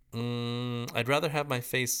 I'd rather have my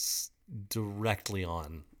face directly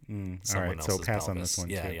on someone all right, else's so pass pelvis. on this one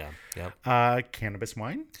too. Yeah. Cannabis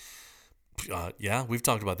wine? Yeah, we've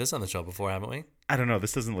talked about this on the show before, haven't we? I don't know.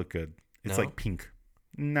 This doesn't look good. It's No? like pink.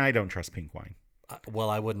 No, I don't trust pink wine. Well,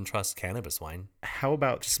 I wouldn't trust cannabis wine. How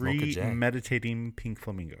about Just smoke a 3 J. meditating pink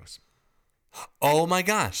flamingos? Oh my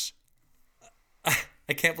gosh. I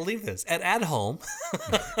I can't believe this. At home,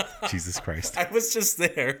 Jesus Christ. I was just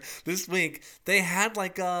there this week. They had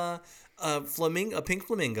like a pink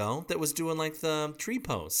flamingo that was doing like the tree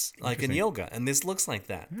pose, like in yoga, and this looks like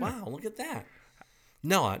that. Yeah. Wow, look at that.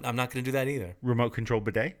 No, I'm not going to do that either. Remote control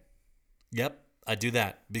bidet? Yep, I do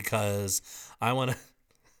that because I want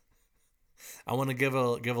to give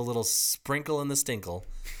a little sprinkle in the stinkle.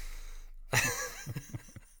 I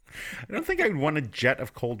don't think I'd want a jet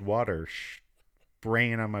of cold water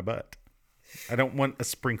spraying on my butt. I don't want a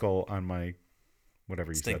sprinkle on my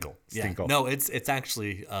whatever you Stinkle. said. Stinkle. Yeah. No, it's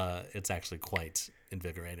actually quite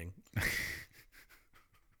invigorating.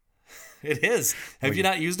 It is. Have you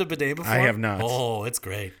not used a bidet before? I have not. Oh, it's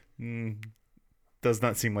great. Does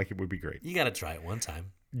not seem like it would be great. You got to try it one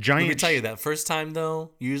time. Giant. Let me tell you, that first time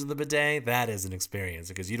though, using the bidet, that is an experience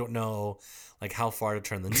because you don't know like how far to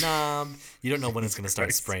turn the knob. You don't know when it's going to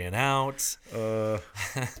start spraying out.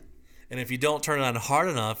 And if you don't turn it on hard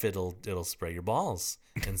enough, it'll spray your balls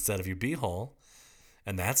instead of your beehole.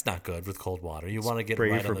 And that's not good with cold water. You want to get it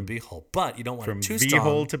right on the beehole, but you don't want it too strong.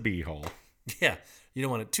 From beehole to beehole. Yeah, you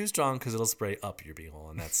don't want it too strong because it'll spray up your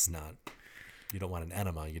beehole, and that's not. You don't want an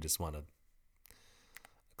enema. You just want a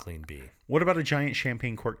clean bee. What about a giant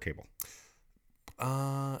champagne cork table?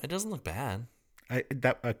 It doesn't look bad.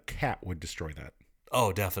 A cat would destroy that.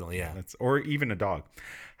 Oh, definitely, yeah. Or even a dog.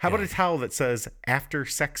 How about a towel that says "after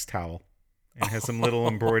sex towel" and has some little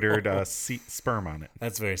embroidered sperm on it?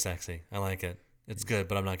 That's very sexy. I like it. It's good,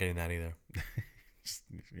 but I'm not getting that either.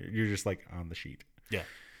 You're just like on the sheet. Yeah.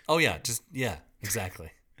 Oh yeah. Exactly.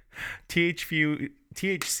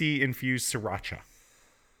 THC infused sriracha.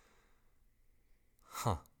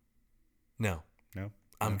 Huh. No.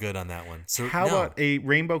 I'm good on that one. So how about a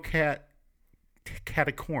rainbow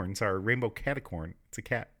catacorn? Sorry, rainbow catacorn. It's a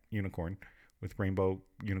cat unicorn with rainbow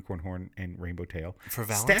unicorn horn and rainbow tail. For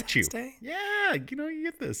Valentine's Day? Yeah, you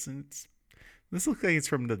get this, and this looks like it's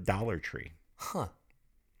from the Dollar Tree. Huh.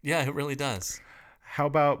 Yeah, it really does. How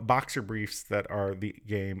about boxer briefs that are the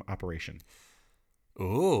game Operation?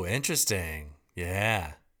 Ooh, interesting.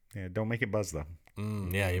 Yeah. Yeah, don't make it buzz though.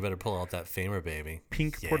 Yeah, you better pull out that Famer, baby.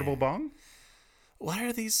 Pink portable bong? Why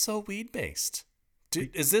are these so weed-based?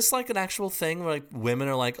 Is this like an actual thing where like women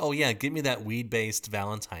are like, oh yeah, give me that weed-based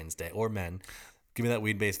Valentine's Day, or men, give me that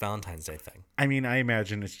weed-based Valentine's Day thing? I mean, I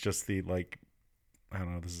imagine it's just the like, I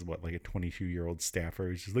don't know, this is what, like a 22-year-old staffer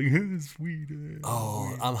who's just like, it's weed.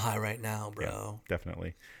 Oh, I'm high right now, bro. Yeah,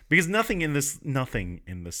 definitely. Because nothing in this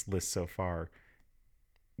list so far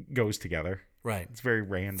goes together. Right. It's very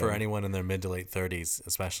random. For anyone in their mid to late 30s,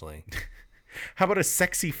 especially. How about a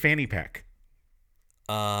sexy fanny pack?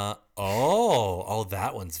 Oh,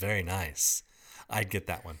 that one's very nice. I'd get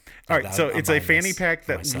that one. All right, so it's a fanny pack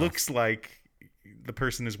that looks like the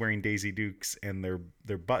person is wearing Daisy Dukes and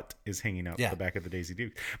their butt is hanging out the back of the Daisy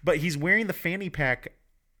Dukes. But he's wearing the fanny pack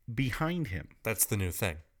behind him. That's the new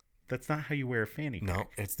thing. That's not how you wear a fanny pack.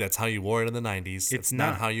 No, that's how you wore it in the 90s. It's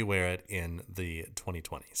not how you wear it in the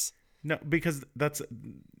 2020s. No, because it's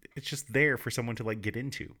just there for someone to like get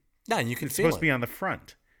into. No, you can it's feel it. supposed to be on the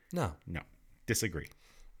front. No, disagree.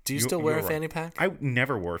 Do you still wear a fanny pack? I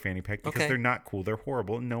never wore a fanny pack because they're not cool. They're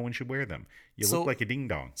horrible, and no one should wear them. You look like a ding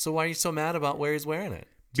dong. So why are you so mad about where he's wearing it?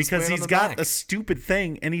 Because he's got a stupid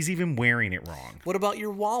thing, and he's even wearing it wrong. What about your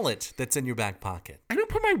wallet that's in your back pocket? I don't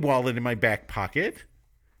put my wallet in my back pocket.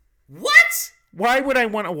 What? Why would I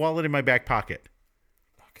want a wallet in my back pocket?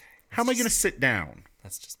 Okay. How am I going to sit down?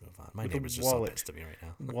 Let's just move on. My neighbor's just so pissed at me right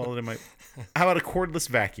now. Wallet in my. How about a cordless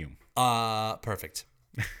vacuum? Perfect.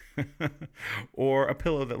 Or a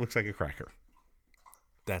pillow that looks like a cracker.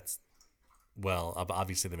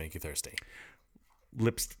 Obviously they make you thirsty.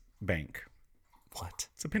 Lips bank. What?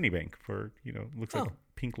 It's a penny bank for, looks like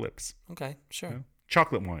pink lips. Okay, sure.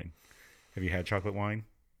 Chocolate wine. Have you had chocolate wine?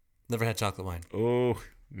 Never had chocolate wine. Oh.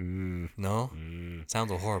 No?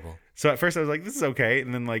 Sounds horrible. So at first I was like, this is okay.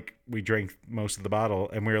 And then like we drank most of the bottle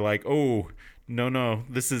and we were like, oh, no,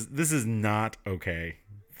 this is not okay.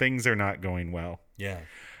 Things are not going well. Yeah.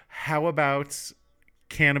 How about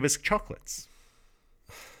cannabis chocolates?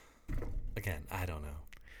 Again, I don't know.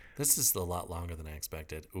 This is a lot longer than I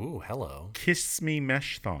expected. Ooh, hello. Kiss me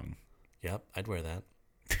mesh thong. Yep, I'd wear that.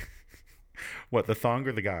 What, the thong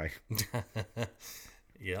or the guy?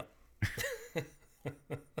 Yep.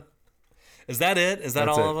 Is that it? Is that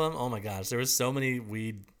all of them? Oh my gosh, there was so many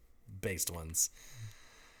weed-based ones.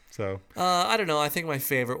 So I don't know. I think my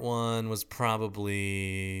favorite one was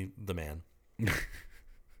probably the man.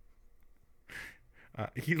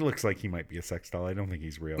 He looks like he might be a sex doll. I don't think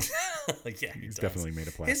he's real. Yeah, he's definitely made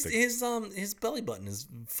of plastic. His belly button is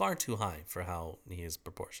far too high for how he is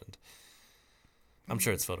proportioned. I'm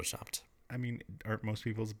sure it's photoshopped. I mean, aren't most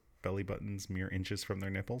people's belly buttons mere inches from their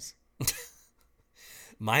nipples?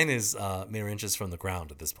 Mine is mere inches from the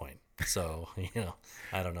ground at this point. So,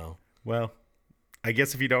 I don't know. Well, I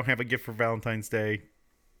guess if you don't have a gift for Valentine's Day,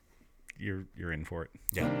 you're in for it.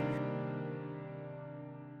 Yeah.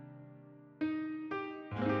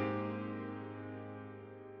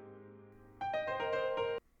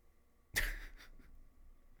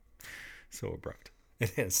 So abrupt.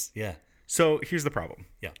 It is, yeah. So here's the problem.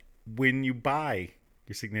 Yeah. When you buy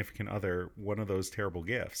your significant other one of those terrible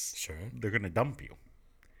gifts, Sure. they're going to dump you.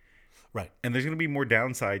 Right. And there's going to be more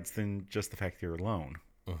downsides than just the fact that you're alone.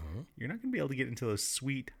 Mm-hmm. You're not going to be able to get into those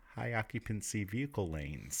sweet high occupancy vehicle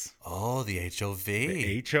lanes. Oh, the HOV.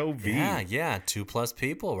 The HOV. Yeah. 2+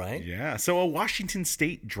 people, right? Yeah. So a Washington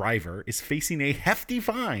State driver is facing a hefty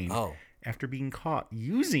fine after being caught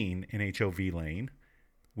using an HOV lane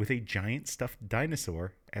with a giant stuffed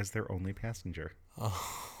dinosaur as their only passenger.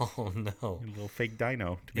 Oh, no. A little fake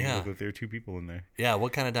dino to make it look like there are 2 people in there. Yeah,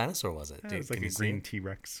 what kind of dinosaur was it? It was like a green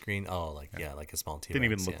T-Rex. Green, like a small T-Rex. Didn't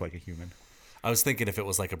even look like a human. I was thinking if it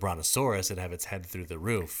was like a brontosaurus, it'd have its head through the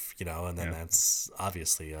roof, and then that's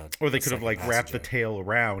obviously or they could have wrapped the tail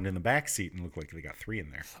around in the back seat and look like they got 3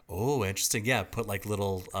 in there. Oh, interesting. Yeah, put like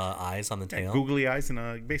little eyes on the tail. Googly eyes and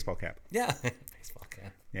a baseball cap. Yeah, baseball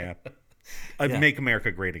cap. Yeah. Make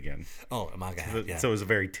America great again. Oh, my God. So it was a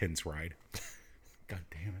very tense ride. God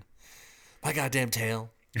damn it. My goddamn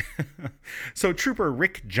tail. So Trooper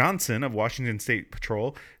Rick Johnson of Washington State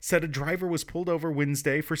Patrol said a driver was pulled over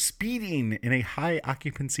Wednesday for speeding in a high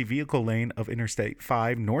occupancy vehicle lane of Interstate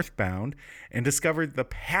 5 northbound and discovered the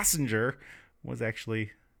passenger was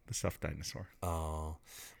actually the stuffed dinosaur. Oh.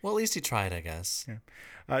 Well, at least he tried, I guess.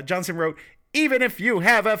 Yeah. Johnson wrote, "Even if you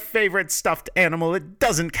have a favorite stuffed animal, it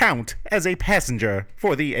doesn't count as a passenger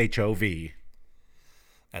for the HOV."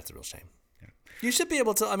 That's a real shame. You should be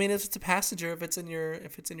able to. I mean, if it's a passenger, if it's in your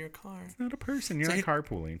car, it's not a person. You're not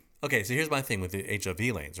carpooling. Okay, so here's my thing with the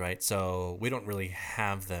HOV lanes, right? So we don't really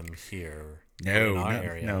have them here. In our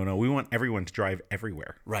area. No. We want everyone to drive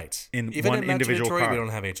everywhere. Right. Even one individual car. We don't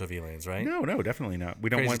have HOV lanes, right? No, definitely not. We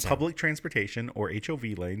don't want public transportation or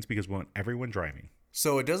HOV lanes because we want everyone driving.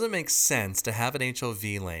 So it doesn't make sense to have an HOV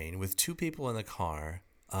lane with 2 people in the car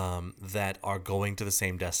that are going to the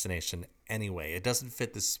same destination anyway. It doesn't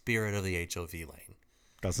fit the spirit of the HOV lane.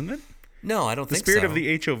 Doesn't it? No, I don't think The so. spirit of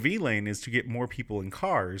the HOV lane is to get more people in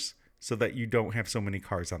cars so that you don't have so many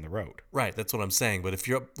cars on the road. Right, that's what I'm saying. But if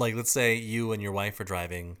you're, like, let's say you and your wife are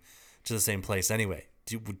driving to the same place anyway,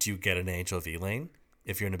 do you get an HOV lane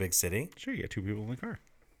if you're in a big city? Sure, you get 2 people in the car.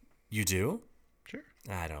 You do? Sure.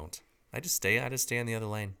 I don't. I just stay on the other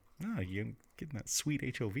lane. No, you get that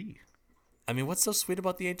sweet HOV. I mean, what's so sweet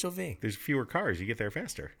about the HOV? There's fewer cars. You get there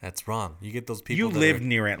faster. That's wrong. You get those people. You live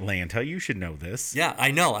near Atlanta. You should know this. Yeah,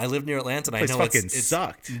 I know. I live near Atlanta, and I know it's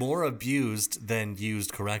sucked. More abused than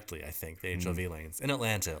used correctly, I think, the HOV lanes. In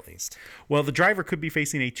Atlanta, at least. Well, the driver could be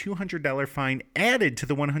facing a $200 fine added to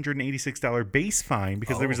the $186 base fine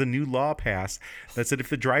because there was a new law passed that said if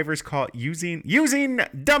the driver is caught using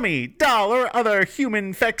dummy, doll, or other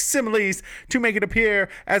human facsimiles to make it appear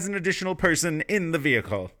as an additional person in the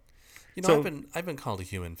vehicle. I've been called a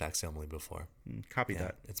human facsimile before. Copy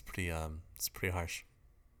that. It's pretty harsh.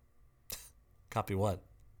 Copy what?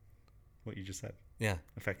 What you just said. Yeah.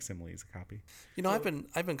 A facsimile is a copy.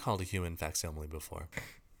 I've been called a human facsimile before.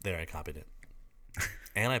 There, I copied it.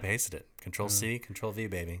 And I pasted it. Control C, Control V,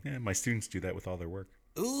 baby. Yeah, my students do that with all their work.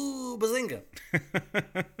 Ooh, bazinga.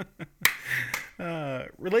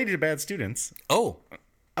 Related to bad students. Oh.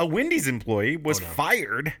 A Wendy's employee was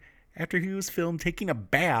fired after he was filmed taking a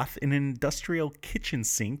bath in an industrial kitchen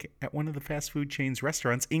sink at one of the fast food chain's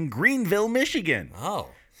restaurants in Greenville, Michigan. Oh.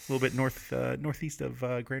 A little bit northeast of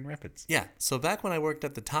Grand Rapids. Yeah. So back when I worked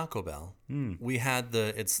at the Taco Bell, we had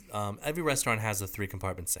every restaurant has a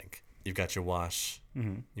 3-compartment sink. You've got your wash,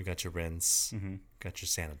 you've got your rinse, got your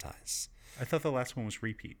sanitize. I thought the last one was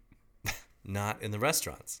repeat. Not in the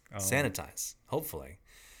restaurants. Sanitize, hopefully.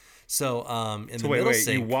 So in the middle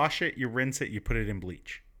sink, you wash it, you rinse it, you put it in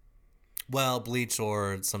bleach. Well, bleach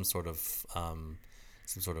or some sort of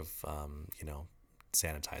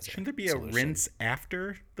sanitizer. Shouldn't there be a rinse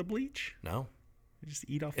after the bleach? No. You just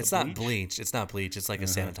eat off it's the bleach? Not bleach. It's not bleach. It's like a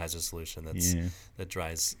sanitizer solution that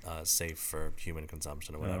dries safe for human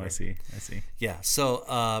consumption or whatever. Oh, I see. Yeah. So,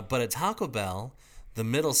 but at Taco Bell, the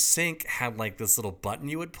middle sink had like this little button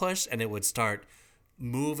you would push, and it would start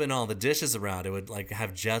moving all the dishes around. It would like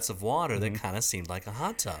have jets of water that kind of seemed like a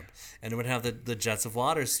hot tub, and it would have the jets of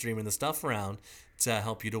water streaming the stuff around to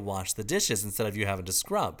help you to wash the dishes instead of you having to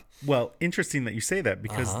scrub. Well, interesting that you say that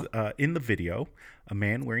because in the video, a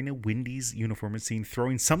man wearing a Wendy's uniform is seen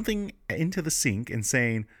throwing something into the sink and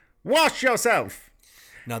saying, "Wash yourself."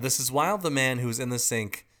 Now, this is while the man who's in the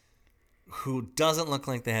sink, who doesn't look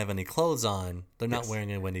like they have any clothes on, they're not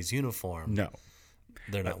wearing a Wendy's uniform. No.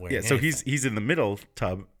 They're not wearing so anything. he's in the middle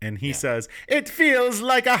tub, and he says, "It feels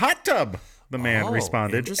like a hot tub." The man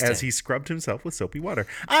responded as he scrubbed himself with soapy water.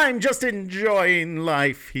 "I'm just enjoying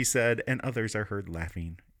life," he said, and others are heard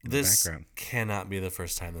laughing in the background. This cannot be the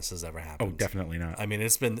first time this has ever happened. Oh, definitely not. I mean,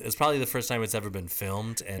 it's probably the first time it's ever been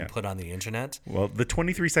filmed and put on the internet. Well, the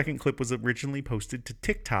 23-second clip was originally posted to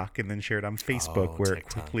TikTok and then shared on Facebook, where it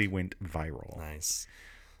quickly went viral. Nice.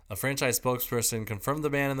 A franchise spokesperson confirmed the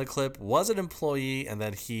man in the clip was an employee and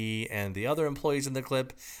that he and the other employees in the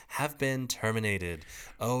clip have been terminated.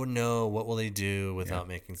 Oh no, what will they do without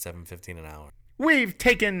making $7.15 an hour? "We've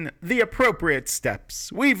taken the appropriate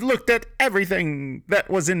steps. We've looked at everything that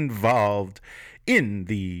was involved in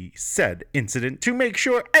the said incident to make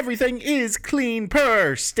sure everything is clean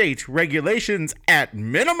per state regulations at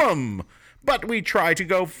minimum. But we try to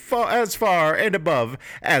go as far and above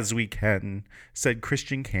as we can," said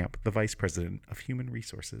Christian Camp, the vice president of human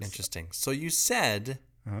resources. Interesting. So you said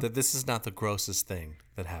that this is not the grossest thing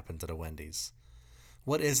that happened at a Wendy's.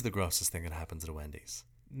 What is the grossest thing that happens at a Wendy's?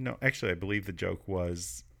 No, actually, I believe the joke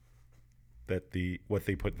was that what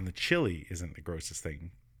they put in the chili isn't the grossest thing.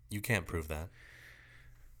 You can't prove that.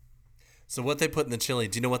 So what they put in the chili,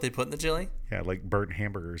 do you know what they put in the chili? Yeah, like burnt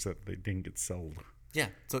hamburgers that they didn't get sold. Yeah.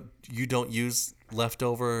 So you don't use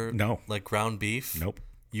leftover like ground beef? Nope.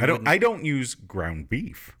 I don't use ground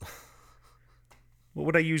beef. What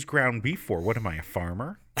would I use ground beef for? What am I, a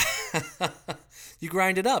farmer? You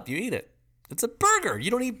grind it up, you eat it. It's a burger. You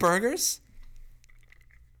don't eat burgers?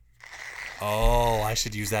 Oh, I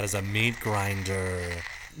should use that as a meat grinder.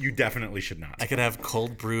 You definitely should not. I could have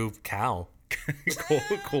cold brew cow.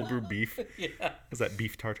 cold brew beef? Yeah. Is that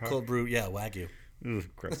beef tartare? Cold brew, yeah, Wagyu. Ugh,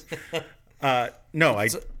 gross. No,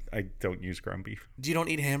 I don't use ground beef. You don't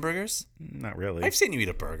eat hamburgers? Not really. I've seen you eat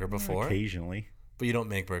a burger before. Occasionally. But you don't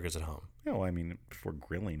make burgers at home. No, I mean before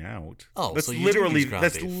grilling out. Oh, that's so you do use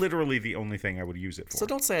ground beef. Literally the only thing I would use it for. So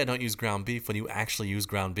don't say I don't use ground beef when you actually use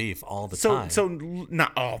ground beef all the time. So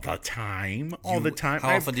not all the time. The time.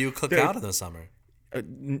 How often do you cook out in the summer?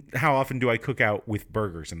 How often do I cook out with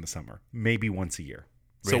burgers in the summer? Maybe once a year.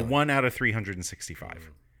 Really? So 1 out of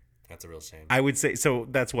 365. That's a real shame. I would say, so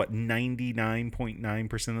that's what,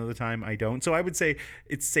 99.9% of the time I don't. So I would say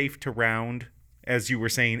it's safe to round, as you were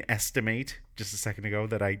saying, estimate just a second ago,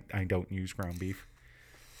 that I don't use ground beef.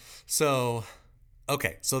 So,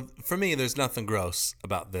 okay. So for me, there's nothing gross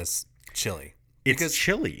about this chili. It's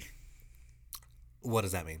chili. What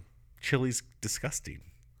does that mean? Chili's disgusting.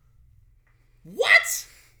 What?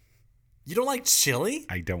 You don't like chili?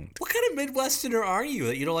 I don't. What kind of Midwesterner are you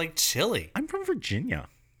that you don't like chili? I'm from Virginia.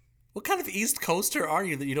 What kind of East Coaster are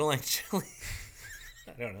you that you don't like chili?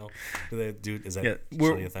 I don't know. Is that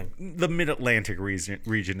chili a thing? The Mid-Atlantic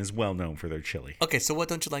region is well known for their chili. Okay, so what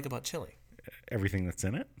don't you like about chili? Everything that's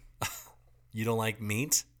in it. You don't like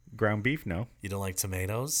meat? Ground beef? No. You don't like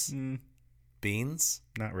tomatoes? Beans?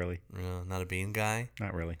 Not really. Not a bean guy?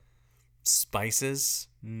 Not really. Spices?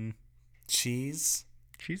 Cheese?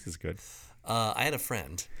 Cheese is good. I had a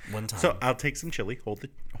friend one time. So I'll take some chili. Hold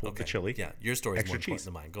the chili. Yeah, your story is more Extra important cheese.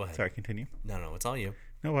 than mine. Go ahead. Sorry, continue. No, it's all you.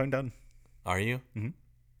 No, I'm done. Are you? Mm-hmm.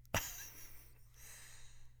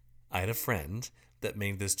 I had a friend that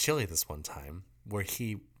made this chili this one time where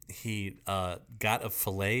he got a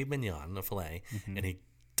filet mignon, and he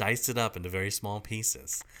diced it up into very small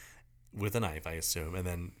pieces with a knife, I assume, and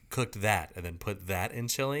then cooked that and then put that in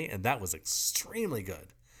chili, and that was extremely good.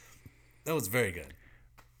 That was very good.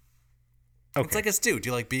 Okay. It's like a stew. Do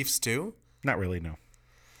you like beef stew? Not really, no.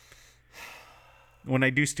 When I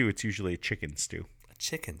do stew, it's usually a chicken stew. A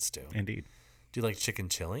chicken stew? Indeed. Do you like chicken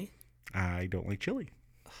chili? I don't like chili.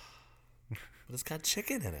 But it's got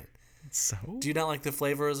chicken in it. So? Do you not like the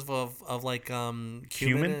flavors of like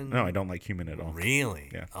cumin? No, I don't like cumin at all. Really?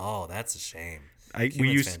 Yeah. Oh, that's a shame. We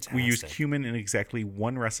used cumin in exactly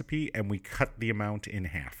one recipe, and we cut the amount in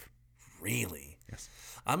half. Really? Yes.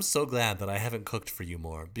 I'm so glad that I haven't cooked for you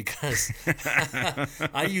more because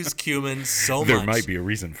I use cumin so much. There might be a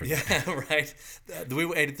reason for that. Yeah, right.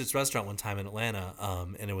 We ate at this restaurant one time in Atlanta,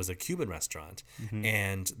 and it was a Cuban restaurant,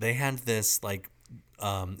 and they had this like.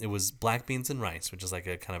 It was black beans and rice, which is like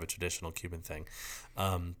a kind of a traditional Cuban thing.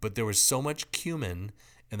 But there was so much cumin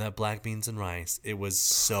in that black beans and rice. It was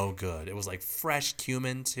so good. It was like fresh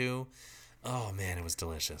cumin too. Oh man, it was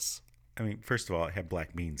delicious. I mean, first of all, it had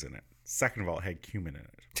black beans in it. Second of all, it had cumin in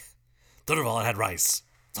it. Third of all, it had rice.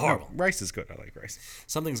 It's horrible. No, rice is good. I like rice.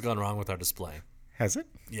 Something's gone wrong with our display. Has it?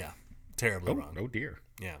 Yeah, terribly wrong. Oh dear.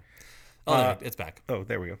 Yeah. Oh, it's back. Oh,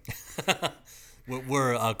 there we go.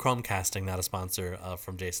 We're Chromecasting, not a sponsor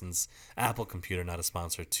from Jason's Apple computer, not a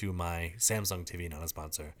sponsor to my Samsung TV, not a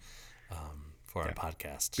sponsor for our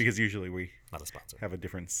podcast. Because usually we not a sponsor. Have a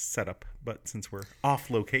different setup, but since we're off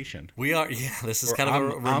location. We are, yeah, this is Or kind of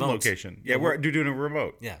a remote. on location. Yeah, we're doing a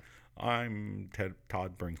remote. Yeah. I'm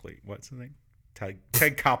Todd Brinkley. What's his name? Ted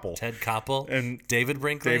Koppel. Ted Koppel. And David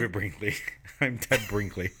Brinkley. David Brinkley. I'm Ted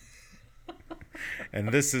Brinkley. And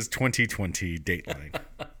this is 2020 Dateline.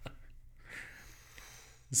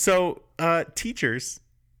 So, teachers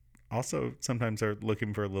also sometimes are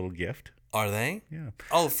looking for a little gift. Are they? Yeah.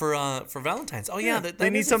 Oh, for Valentine's. Oh, yeah. They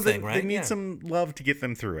need something. Thing, right? They need some love to get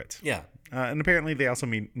them through it. Yeah. And apparently, they also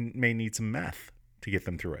may need some meth to get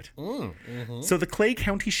them through it. Mm-hmm. So the Clay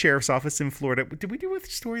County Sheriff's Office in Florida. Did we do a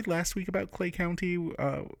story last week about Clay County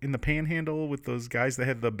in the Panhandle with those guys that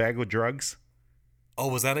had the bag of drugs? Oh,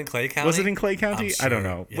 was that in Clay County? Was it in Clay County? Sure. I don't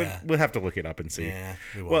know. Yeah. We'll have to look it up and see. Yeah,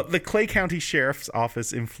 we will. Well, the Clay County Sheriff's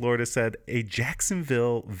Office in Florida said a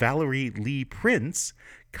Jacksonville Valerie Lee Prince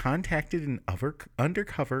contacted an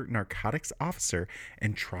undercover narcotics officer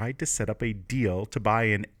and tried to set up a deal to buy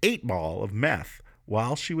an 8-ball of meth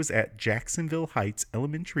while she was at Jacksonville Heights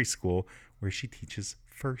Elementary School, where she teaches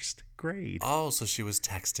first grade. Oh, so she was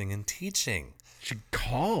texting and teaching. She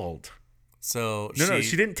called. So No,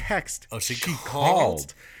 she didn't text. Oh, she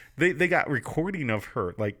called. They got recording of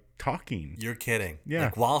her talking. You're kidding. Yeah.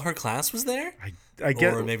 Like while her class was there? I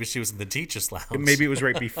get. Or maybe she was in the teacher's lounge. Maybe it was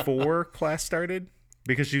right before class started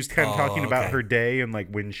because she was kind of talking about her day and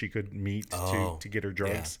when she could meet to get her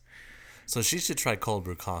drugs. Yeah. So she should try cold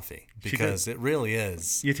brew coffee because it really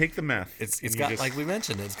is. You take the meth. It's got, like we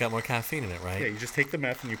mentioned, it's got more caffeine in it, right? Yeah, you just take the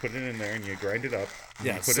meth and you put it in there and you grind it up.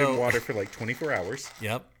 Yeah, you put it in water for 24 hours.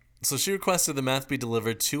 Yep. So she requested the meth be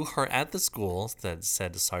delivered to her at the school,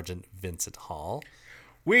 said Sergeant Vincent Hall.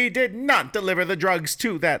 We did not deliver the drugs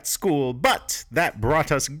to that school, but that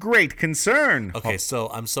brought us great concern. Okay,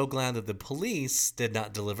 so I'm so glad that the police did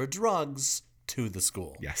not deliver drugs to the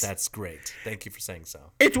school. Yes. That's great. Thank you for saying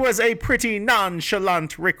so. It was a pretty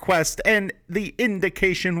nonchalant request, and the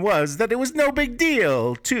indication was that it was no big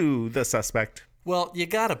deal to the suspect. Well, you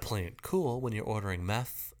gotta play it cool when you're ordering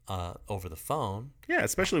meth over the phone. Yeah,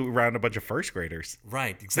 especially around a bunch of first graders.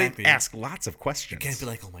 Right, exactly. They ask lots of questions. You can't be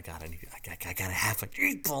like, oh my God, I gotta have an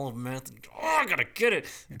 8-ball of meth. And, I gotta get it.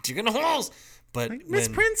 Digging holes. But Miss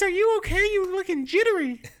Prince, are you okay? You looking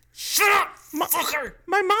jittery. Shut up, fucker!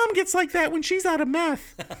 My mom gets like that when she's out of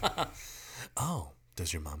meth. Oh,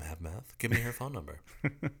 does your mom have meth? Give me her phone number.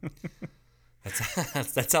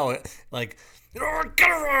 That's how it,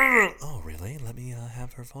 oh, really? Let me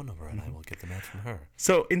have her phone number and I will get the meth from her.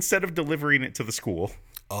 So instead of delivering it to the school,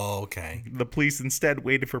 okay, the police instead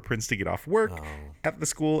waited for Prince to get off work at the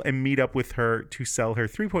school and meet up with her to sell her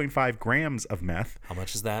 3.5 grams of meth. How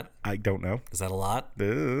much is that? I don't know. Is that a lot?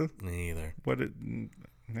 Me either.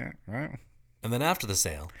 Yeah, right. And then after the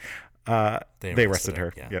sale, they arrested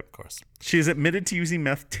her. Yeah, yep. Of course. She is admitted to using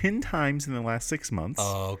meth 10 times in the last 6 months.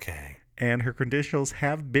 Okay. And her credentials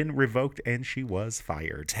have been revoked and she was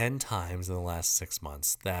fired. 10 times in the last 6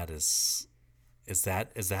 months. That is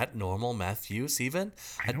that normal meth use even?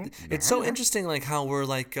 I don't know. It's so interesting how we're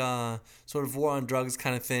sort of war on drugs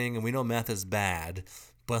kind of thing, and we know meth is bad,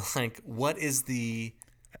 but what is the...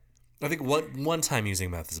 I think one time using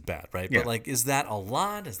meth is bad, right? Yeah. But is that a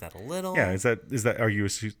lot? Is that a little? Yeah, is that are you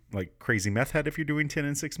a crazy meth head if you're doing 10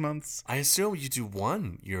 in 6 months? I assume you do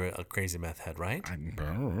one, you're a crazy meth head, right?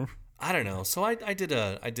 I don't know. So I did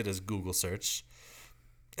a Google search,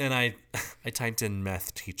 and I typed in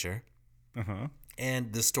meth teacher.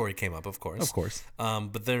 And this story came up, of course. Of course.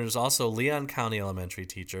 But there's also Leon County Elementary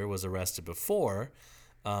teacher was arrested before.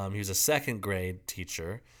 He was a second grade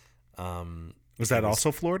teacher. Was that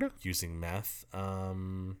also Florida? Using meth. I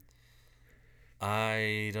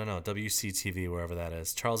don't know. WCTV, wherever that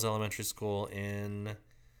is. Charles Elementary School in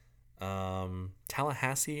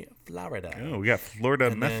Tallahassee, Florida. Oh, we got Florida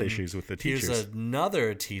And meth then issues with the teachers. Here's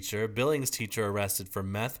another teacher, Billings teacher, arrested for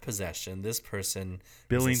meth possession. This person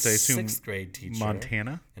Billings, is a I assume, sixth grade teacher.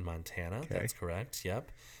 Montana? In Montana, Okay. That's correct. Yep.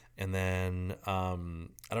 And then I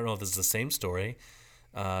don't know if this is the same story.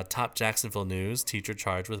 Top Jacksonville News, teacher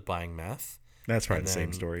charged with buying meth. That's probably And the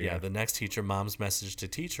same then, story. Yeah, the next teacher, mom's message to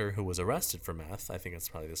teacher who was arrested for meth. I think it's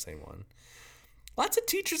probably the same one. Lots of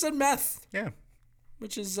teachers and meth. Yeah.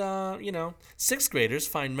 Which is, sixth graders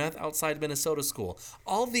find meth outside Minnesota school.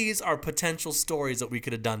 All these are potential stories that we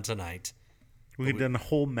could have done tonight. We could have done a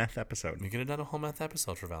whole meth episode. We could have done a whole meth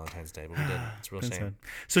episode for Valentine's Day, but we didn't. It's a real shame.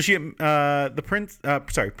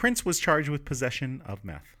 So Prince was charged with possession of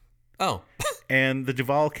meth. Oh. And the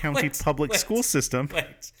Duval County public school system.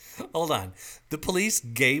 Wait, hold on. The police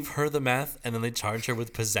gave her the meth, and then they charged her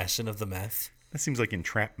with possession of the meth. That seems like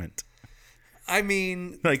entrapment. I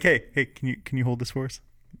mean, like, hey, can you hold this for us?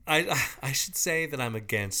 I should say that I'm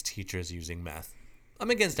against teachers using meth. I'm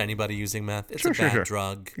against anybody using meth. It's a bad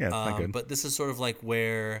drug. Yeah, it's not good. But this is sort of like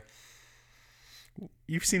where...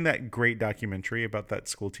 You've seen that great documentary about that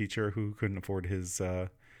school teacher who couldn't afford his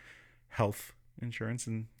health insurance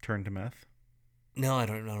and turned to meth? No, I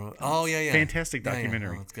don't know. Oh, yeah. Fantastic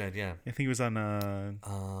documentary. Oh, it's good, yeah. I think it was on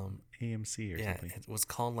AMC or something. It was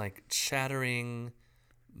called like Shattering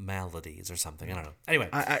Maladies or something. I don't know. Anyway.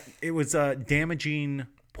 It was damaging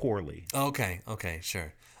poorly. Okay,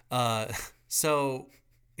 sure. So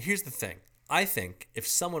here's the thing. I think if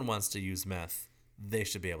someone wants to use meth, they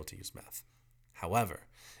should be able to use meth. However,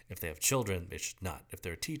 if they have children, they should not. If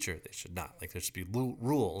they're a teacher, they should not. Like, there should be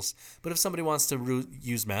rules. But if somebody wants to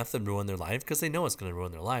use meth and ruin their life because they know it's going to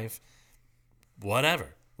ruin their life,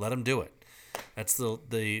 whatever. Let them do it. That's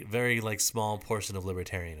the very like small portion of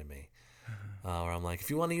libertarian in me. Where I'm like, if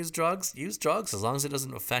you want to use drugs as long as it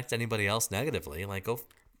doesn't affect anybody else negatively. Like, go.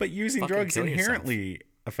 But using drugs inherently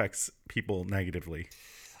affects people negatively.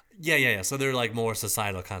 Yeah. So they're like more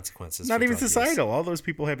societal consequences. Not even societal. All those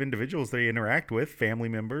people have individuals they interact with, family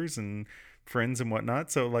members and friends and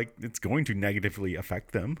whatnot. So like it's going to negatively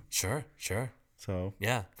affect them. Sure. So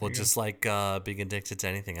yeah. Well, just like being addicted to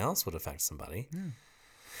anything else would affect somebody. Yeah.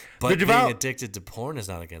 But being addicted to porn is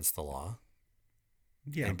not against the law.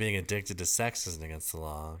 Yeah. And being addicted to sex isn't against the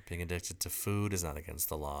law. Being addicted to food is not against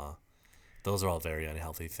the law. Those are all very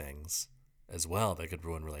unhealthy things as well. They could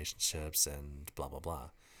ruin relationships and blah, blah, blah.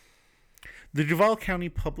 The Duval County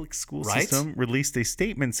Public School System released a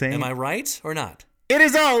statement saying... Am I right or not? It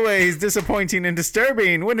is always disappointing and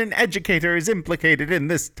disturbing when an educator is implicated in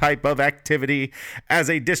this type of activity. As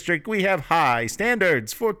a district, we have high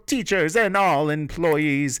standards for teachers and all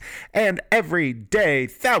employees. And every day,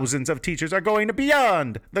 thousands of teachers are going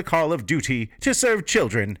beyond the call of duty to serve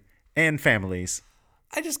children and families.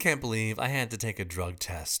 I just can't believe I had to take a drug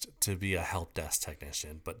test to be a help desk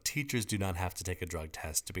technician, but teachers do not have to take a drug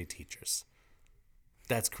test to be teachers.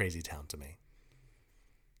 That's crazy town to me.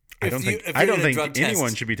 I don't think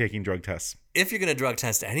anyone should be taking drug tests. If you're going to drug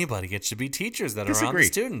test anybody, it should be teachers that are around the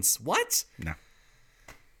students. What? No.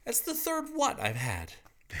 That's the third what I've had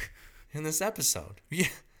in this episode.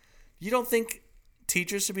 You don't think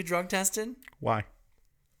teachers should be drug tested? Why?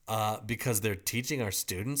 Because they're teaching our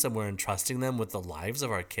students and we're entrusting them with the lives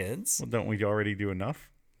of our kids. Well, don't we already do enough?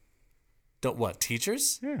 Don't what?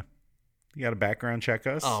 Teachers? Yeah. You got to background check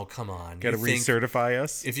us. Oh, come on. Got to recertify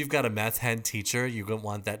us. If you've got a meth head teacher, you don't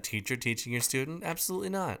want that teacher teaching your student? Absolutely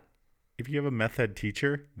not. If you have a meth head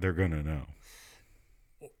teacher, they're going to know.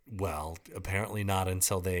 Well, apparently not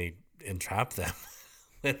until they entrap them.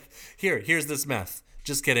 Here's this meth.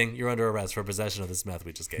 Just kidding. You're under arrest for possession of this meth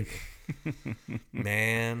we just gave you.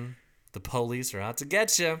 Man, the police are out to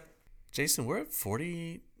get you. Jason, we're at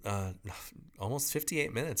 40, almost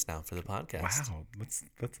 58 minutes now for the podcast. Wow,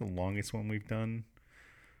 that's the longest one we've done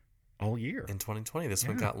all year. In 2020, this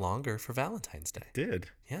one got longer for Valentine's Day. It did.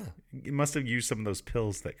 Yeah. You must have used some of those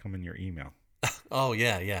pills that come in your email. Oh,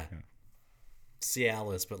 yeah.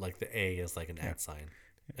 Cialis, but like the A is like an @ sign.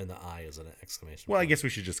 And the I is an exclamation point. I guess we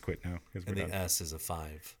should just quit now. And the S is a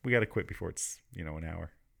 5. We got to quit before it's, an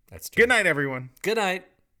hour. That's true. Good night, everyone. Good night.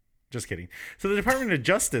 Just kidding. So the Department of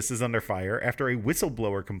Justice is under fire after a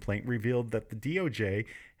whistleblower complaint revealed that the DOJ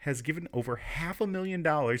has given over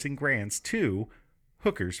 $500,000 in grants to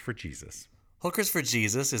Hookers for Jesus. Hookers for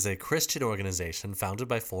Jesus is a Christian organization founded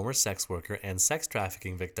by former sex worker and sex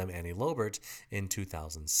trafficking victim Annie Lobert in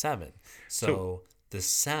 2007. So this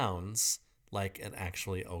sounds like an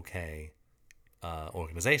actually okay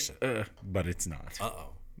organization. But it's not. Uh-oh.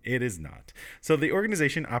 It is not. So the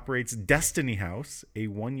organization operates Destiny House, a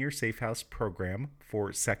 1-year safe house program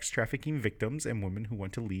for sex trafficking victims and women who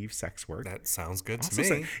want to leave sex work. That sounds good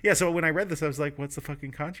to me. So when I read this, I was like, what's the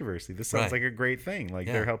fucking controversy? This sounds like a great thing. Like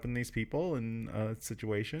they're helping these people in a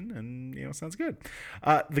situation and, sounds good.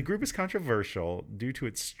 The group is controversial due to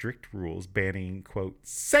its strict rules banning, quote,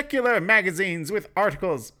 secular magazines with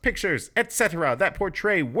articles, pictures, etc. that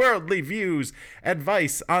portray worldly views,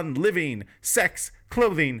 advice on living, sex,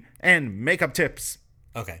 clothing, and makeup tips.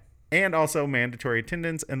 Okay. And also mandatory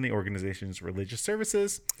attendance in the organization's religious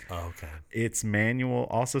services. Oh, okay. Its manual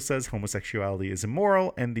also says homosexuality is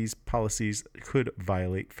immoral, and these policies could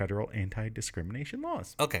violate federal anti-discrimination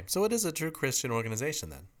laws. Okay, so it is a true Christian organization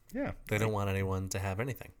then. Yeah. They don't want anyone to have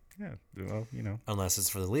anything. Yeah, well, Unless it's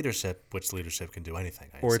for the leadership, which leadership can do anything.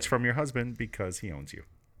 Or it's from your husband because he owns you.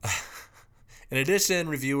 In addition,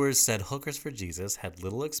 reviewers said Hookers for Jesus had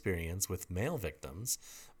little experience with male victims,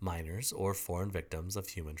 minors, or foreign victims of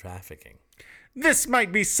human trafficking. This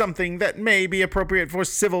might be something that may be appropriate for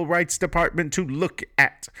Civil Rights Department to look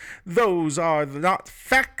at. Those are not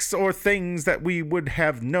facts or things that we would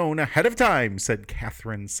have known ahead of time, said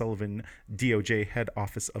Catherine Sullivan, DOJ Head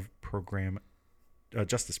Office of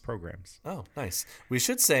Justice Programs. Oh, nice. We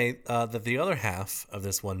should say that the other half of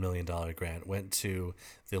this $1 million grant went to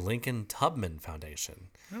the Lincoln Tubman Foundation,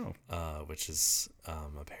 which is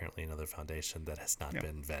apparently another foundation that has not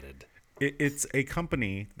been vetted. It's a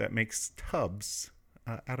company that makes tubs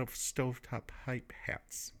out of stovetop pipe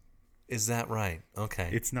hats. Is that right? Okay.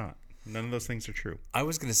 It's not. None of those things are true. I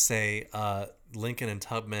was going to say Lincoln and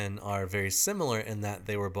Tubman are very similar in that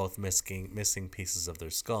they were both missing pieces of their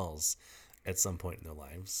skulls at some point in their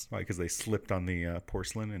lives. Why? Because they slipped on the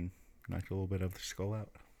porcelain and knocked a little bit of their skull out?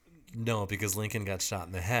 No, because Lincoln got shot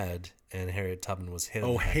in the head and Harriet Tubman was hit.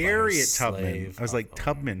 Oh, Harriet Tubman. I was like,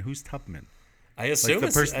 Tubman? Who's Tubman? I assume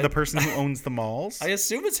like the person who owns the malls? I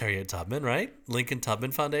assume it's Harriet Tubman, right? Lincoln Tubman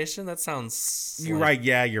Foundation? That sounds... You're right.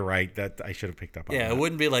 Yeah, you're right. That I should have picked up on that. Yeah, it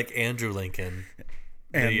wouldn't be like Andrew Lincoln,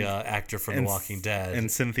 the actor from The Walking Dead. And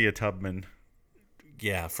Cynthia Tubman.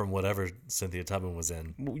 Yeah, from whatever Cynthia Tubman was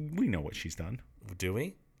in. We know what she's done. Do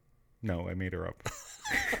we? No, I made her up.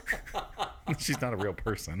 She's not a real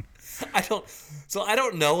person. I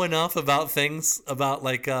don't know enough about things, about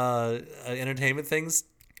like entertainment things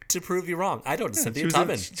to prove you wrong. I don't. Cynthia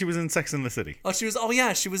Tubman. She was in Sex and the City. Oh, she was. Oh,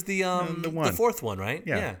 yeah, she was the fourth one, right?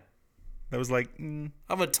 Yeah. That was like. I'm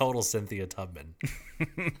a total Cynthia Tubman.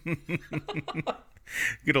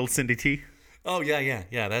 Good old Cindy T. Oh yeah.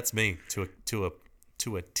 That's me to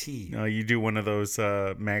a T. You do one of those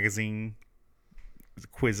magazine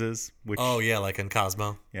quizzes. Oh yeah, like in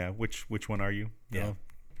Cosmo. Yeah. Which one are you? Yeah.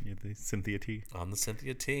 You're the Cynthia T. I'm the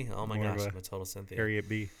Cynthia T. Oh my gosh, I'm a total Cynthia. Harriet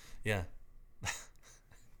B. Yeah.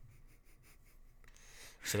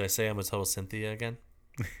 Should I say I'm a total Cynthia again?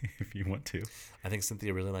 If you want to. I think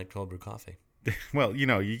Cynthia really liked cold brew coffee. Well,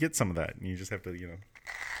 you get some of that, and you just have to, Yeah,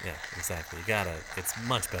 exactly. It's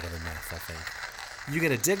much better than meth, I think. You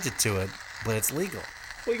get addicted to it, but it's legal.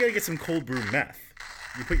 Well, you gotta get some cold brew meth.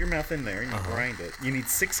 You put your meth in there, and you grind it. You need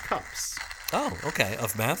 6 cups. Oh, okay.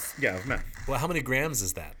 Of meth? Yeah, of meth. Well, how many grams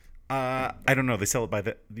is that? I don't know. They sell it by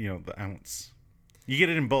the ounce. You get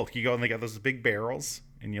it in bulk. You go and they got those big barrels,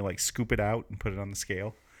 and you like scoop it out and put it on the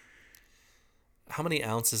scale. How many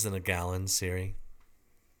ounces in a gallon, Siri?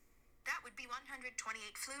 That would be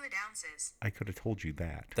 128 fluid ounces. I could have told you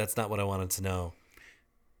that. That's not what I wanted to know.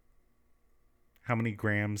 How many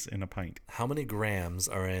grams in a pint? How many grams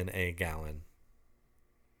are in a gallon?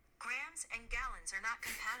 Grams and gallons are not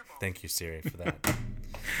compatible. Thank you, Siri, for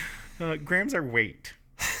that. Grams are weight.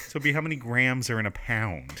 So it'd be how many grams are in a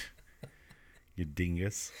pound? You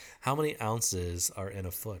dingus. How many ounces are in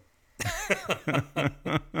a foot?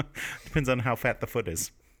 Depends on how fat the foot is.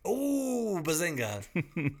 Oh, bazinga.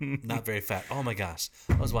 Not very fat. Oh my gosh.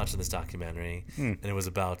 I was watching this documentary and it was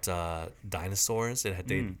about dinosaurs. It had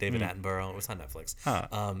David Attenborough. It was on Netflix.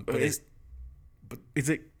 Is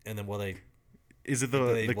it? And then Is it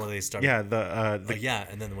they started? Yeah,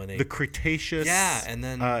 and then when they the Cretaceous. Yeah, and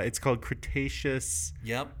then it's called Cretaceous.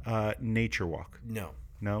 Yep. Nature Walk. No,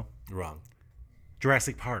 wrong.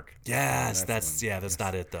 Jurassic Park. Yes, that's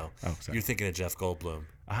not it though. Oh, sorry. You're thinking of Jeff Goldblum,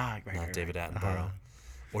 right, not David right. Attenborough.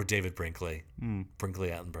 Or David Brinkley. Brinkley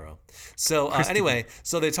Attenborough. So anyway,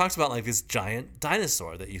 so they talked about like this giant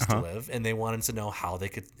dinosaur that used to live, and they wanted to know how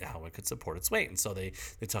it could support its weight. And so they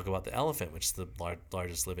talk about the elephant, which is the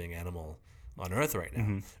largest living animal on Earth right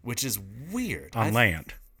now, which is weird. On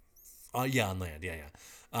land. Yeah, on land. Yeah.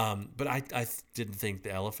 But I didn't think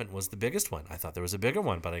the elephant was the biggest one. I thought there was a bigger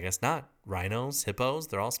one, but I guess not. Rhinos, hippos,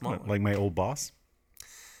 they're all smaller. Like my old boss?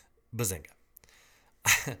 Bazinga.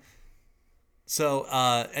 So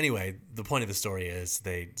anyway, the point of the story is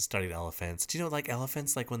they studied elephants. Do you know like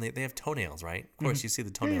elephants, like when they have toenails, right? Of course, you see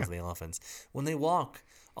the toenails of the elephants. When they walk,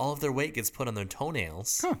 all of their weight gets put on their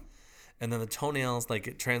toenails. And then the toenails, like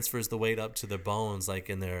it transfers the weight up to their bones, like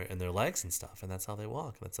in their legs and stuff. And that's how they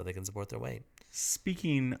walk. That's how they can support their weight.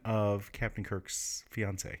 Speaking of Captain Kirk's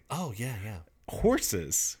fiance. Oh, yeah.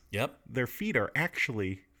 Horses. Yep. Their feet are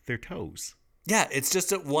actually their toes. Yeah, it's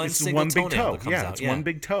just one It's single one big toenail toe. that comes out. It's one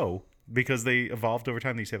big toe because they evolved over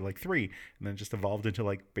time. They used to have like 3, and then just evolved into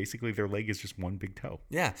like basically their leg is just one big toe.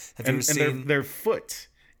 Yeah. Have you ever seen their foot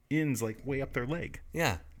ends like way up their leg?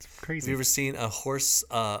 Yeah. It's crazy. Have you ever seen a horse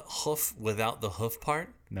hoof without the hoof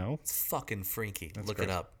part? No. It's fucking freaky. Look gross.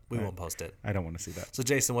 it up. We won't post it. I don't want to see that. So,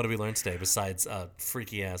 Jason, what did we learn today besides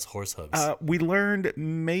freaky ass horse hooves? We learned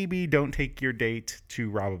maybe don't take your date to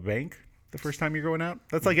rob a bank the first time you're going out.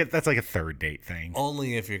 That's like a 3rd date thing.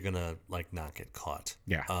 Only if you're gonna like not get caught.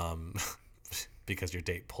 Yeah. Because your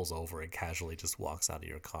date pulls over and casually just walks out of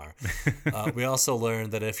your car. We also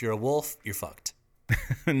learned that if you're a wolf, you're fucked.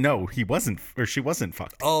 No, he wasn't, or she wasn't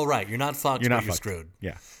fucked. Oh, right. You're not fucked, You're you're screwed.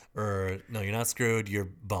 Yeah. Or, no, you're not screwed, you're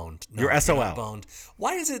boned. No, You're SOL. not boned.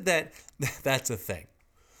 Why is it that that's a thing?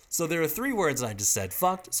 So there are 3 words I just said,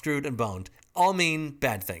 fucked, screwed, and boned, all mean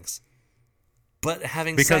bad things. But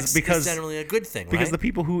having sex is generally a good thing, right? Because the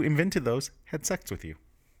people who invented those had sex with you.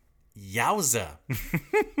 Yowza.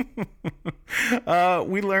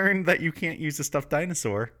 We learned that you can't use a stuffed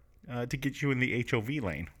dinosaur to get you in the HOV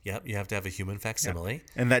lane. Yep, you have to have a human facsimile.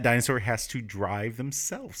 Yeah. And that dinosaur has to drive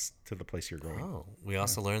themselves to the place you're going. Oh, we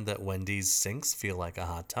also learned that Wendy's sinks feel like a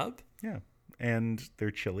hot tub. Yeah, and their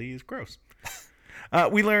chili is gross.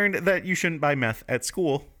 We learned that you shouldn't buy meth at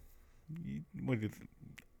school.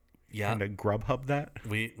 Yeah. Kind of Grubhub that.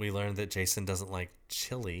 We learned that Jason doesn't like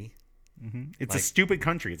chili. Mm-hmm. It's a stupid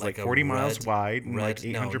country. It's like 40 miles wide and like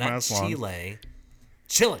 800 miles long.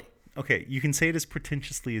 Chile. Okay, you can say it as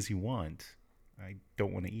pretentiously as you want. I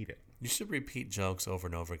don't want to eat it. You should repeat jokes over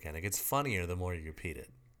and over again. It gets funnier the more you repeat it.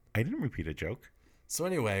 I didn't repeat a joke. So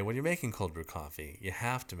anyway, when you're making cold brew coffee, you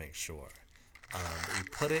have to make sure that you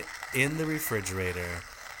put it in the refrigerator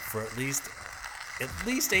for at least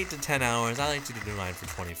 8 to 10 hours. I like to do mine for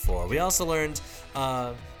 24. We also learned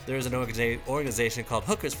there's an organization called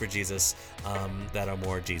Hookers for Jesus that are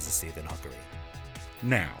more Jesus-y than hookery.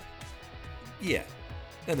 Now. Yeah.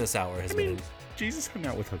 And this hour has been... Jesus hung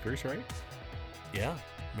out with hookers, right? Yeah.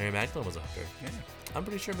 Mary Magdalene was a hooker. Yeah. I'm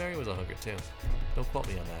pretty sure Mary was a hooker, too. Don't quote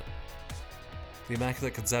me on that. The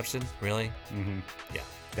Immaculate Conception? Really? Mm-hmm. Yeah.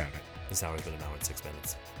 Doubt it. This hour's been 1 hour and 6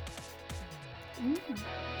 minutes.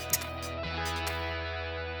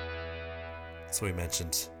 So we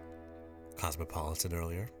mentioned Cosmopolitan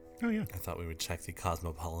earlier. Oh, yeah. I thought we would check the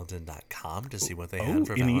cosmopolitan.com to see what they had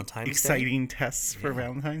for any Valentine's exciting tests for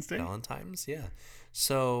Valentine's Day? Valentine's, yeah.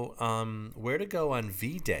 So, where to go on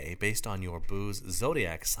V-Day based on your boo's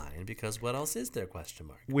zodiac sign? Because what else is there? Question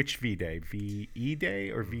mark. Which V-Day? VE Day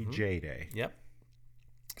or VJ Day? Yep.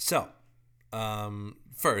 So,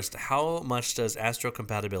 first, how much does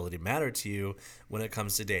astrocompatibility matter to you when it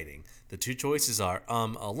comes to dating? The 2 choices are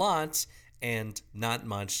a lot and not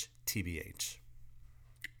much TBH.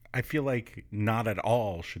 I feel like not at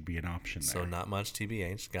all should be an option there. So not much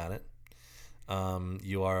TBH, got it.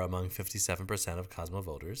 You are among 57% of Cosmo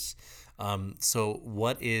voters. So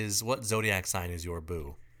what zodiac sign is your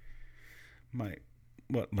boo?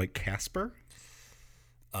 Like Casper?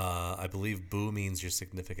 I believe boo means your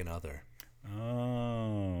significant other.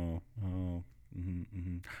 Oh.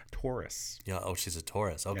 Taurus. Yeah. Oh, she's a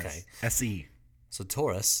Taurus. Okay. Yes. SE. So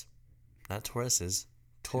Taurus, not Tauruses.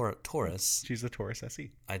 Taurus. She's a Taurus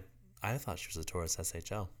SE. I thought she was a Taurus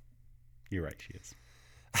SHO. You're right, she is.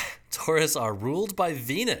 Taurus are ruled by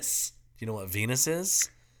Venus. Do you know what Venus is?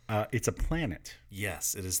 It's a planet.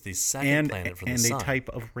 Yes, it is the second planet from the sun. And a type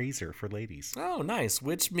of razor for ladies. Oh, nice.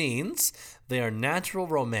 Which means they are natural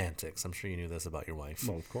romantics. I'm sure you knew this about your wife.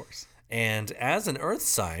 Well, of course. And as an earth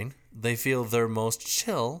sign, they feel they're most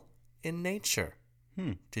chill in nature.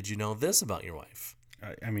 Did you know this about your wife?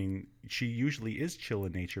 I mean, she usually is chill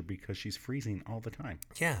in nature because she's freezing all the time.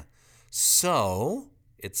 Yeah. So,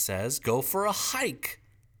 it says, go for a hike.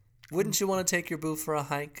 Wouldn't you want to take your boo for a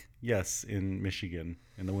hike? Yes, in Michigan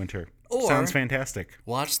in the winter. Or sounds fantastic.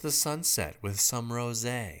 Watch the sunset with some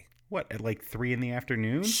rosé. What, at like 3 in the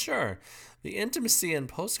afternoon? Sure. The intimacy and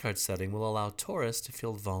postcard setting will allow tourists to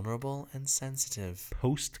feel vulnerable and sensitive.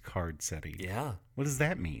 Postcard setting? Yeah. What does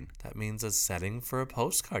that mean? That means a setting for a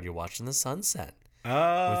postcard. You're watching the sunset. Oh.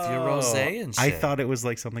 With your rosé and shit. I thought it was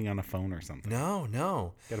like something on a phone or something.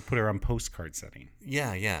 No. Got to put her on postcard setting.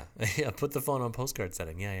 Yeah. Yeah, put the phone on postcard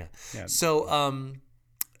setting. Yeah. So,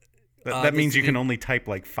 that means you can only type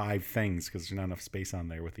like 5 things because there's not enough space on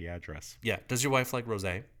there with the address. Yeah. Does your wife like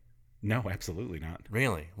rosé? No, absolutely not.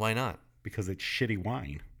 Really? Why not? Because it's shitty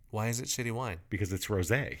wine. Why is it shitty wine? Because it's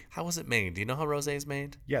rosé. How is it made? Do you know how rosé is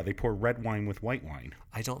made? Yeah, they pour red wine with white wine.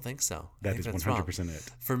 I don't think so. That is 100%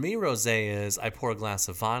 it. For me, rosé is I pour a glass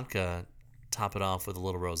of vodka, top it off with a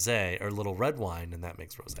little rosé or a little red wine, and that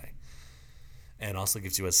makes rosé. And also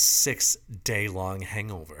gives you a 6-day-long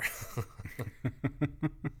hangover.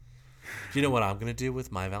 Do you know what I'm going to do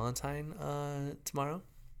with my Valentine tomorrow?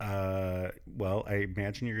 Well, I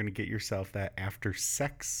imagine you're going to get yourself that after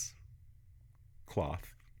sex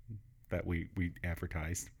cloth that we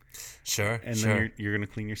advertised. Sure, And sure. then you're going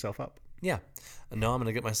to clean yourself up. Yeah. And now I'm going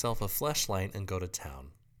to get myself a fleshlight and go to town.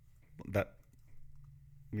 That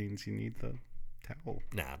means you need the towel.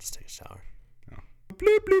 Nah, I'll just take a shower. Oh.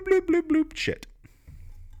 Bloop, bloop, bloop, bloop, bloop. Shit.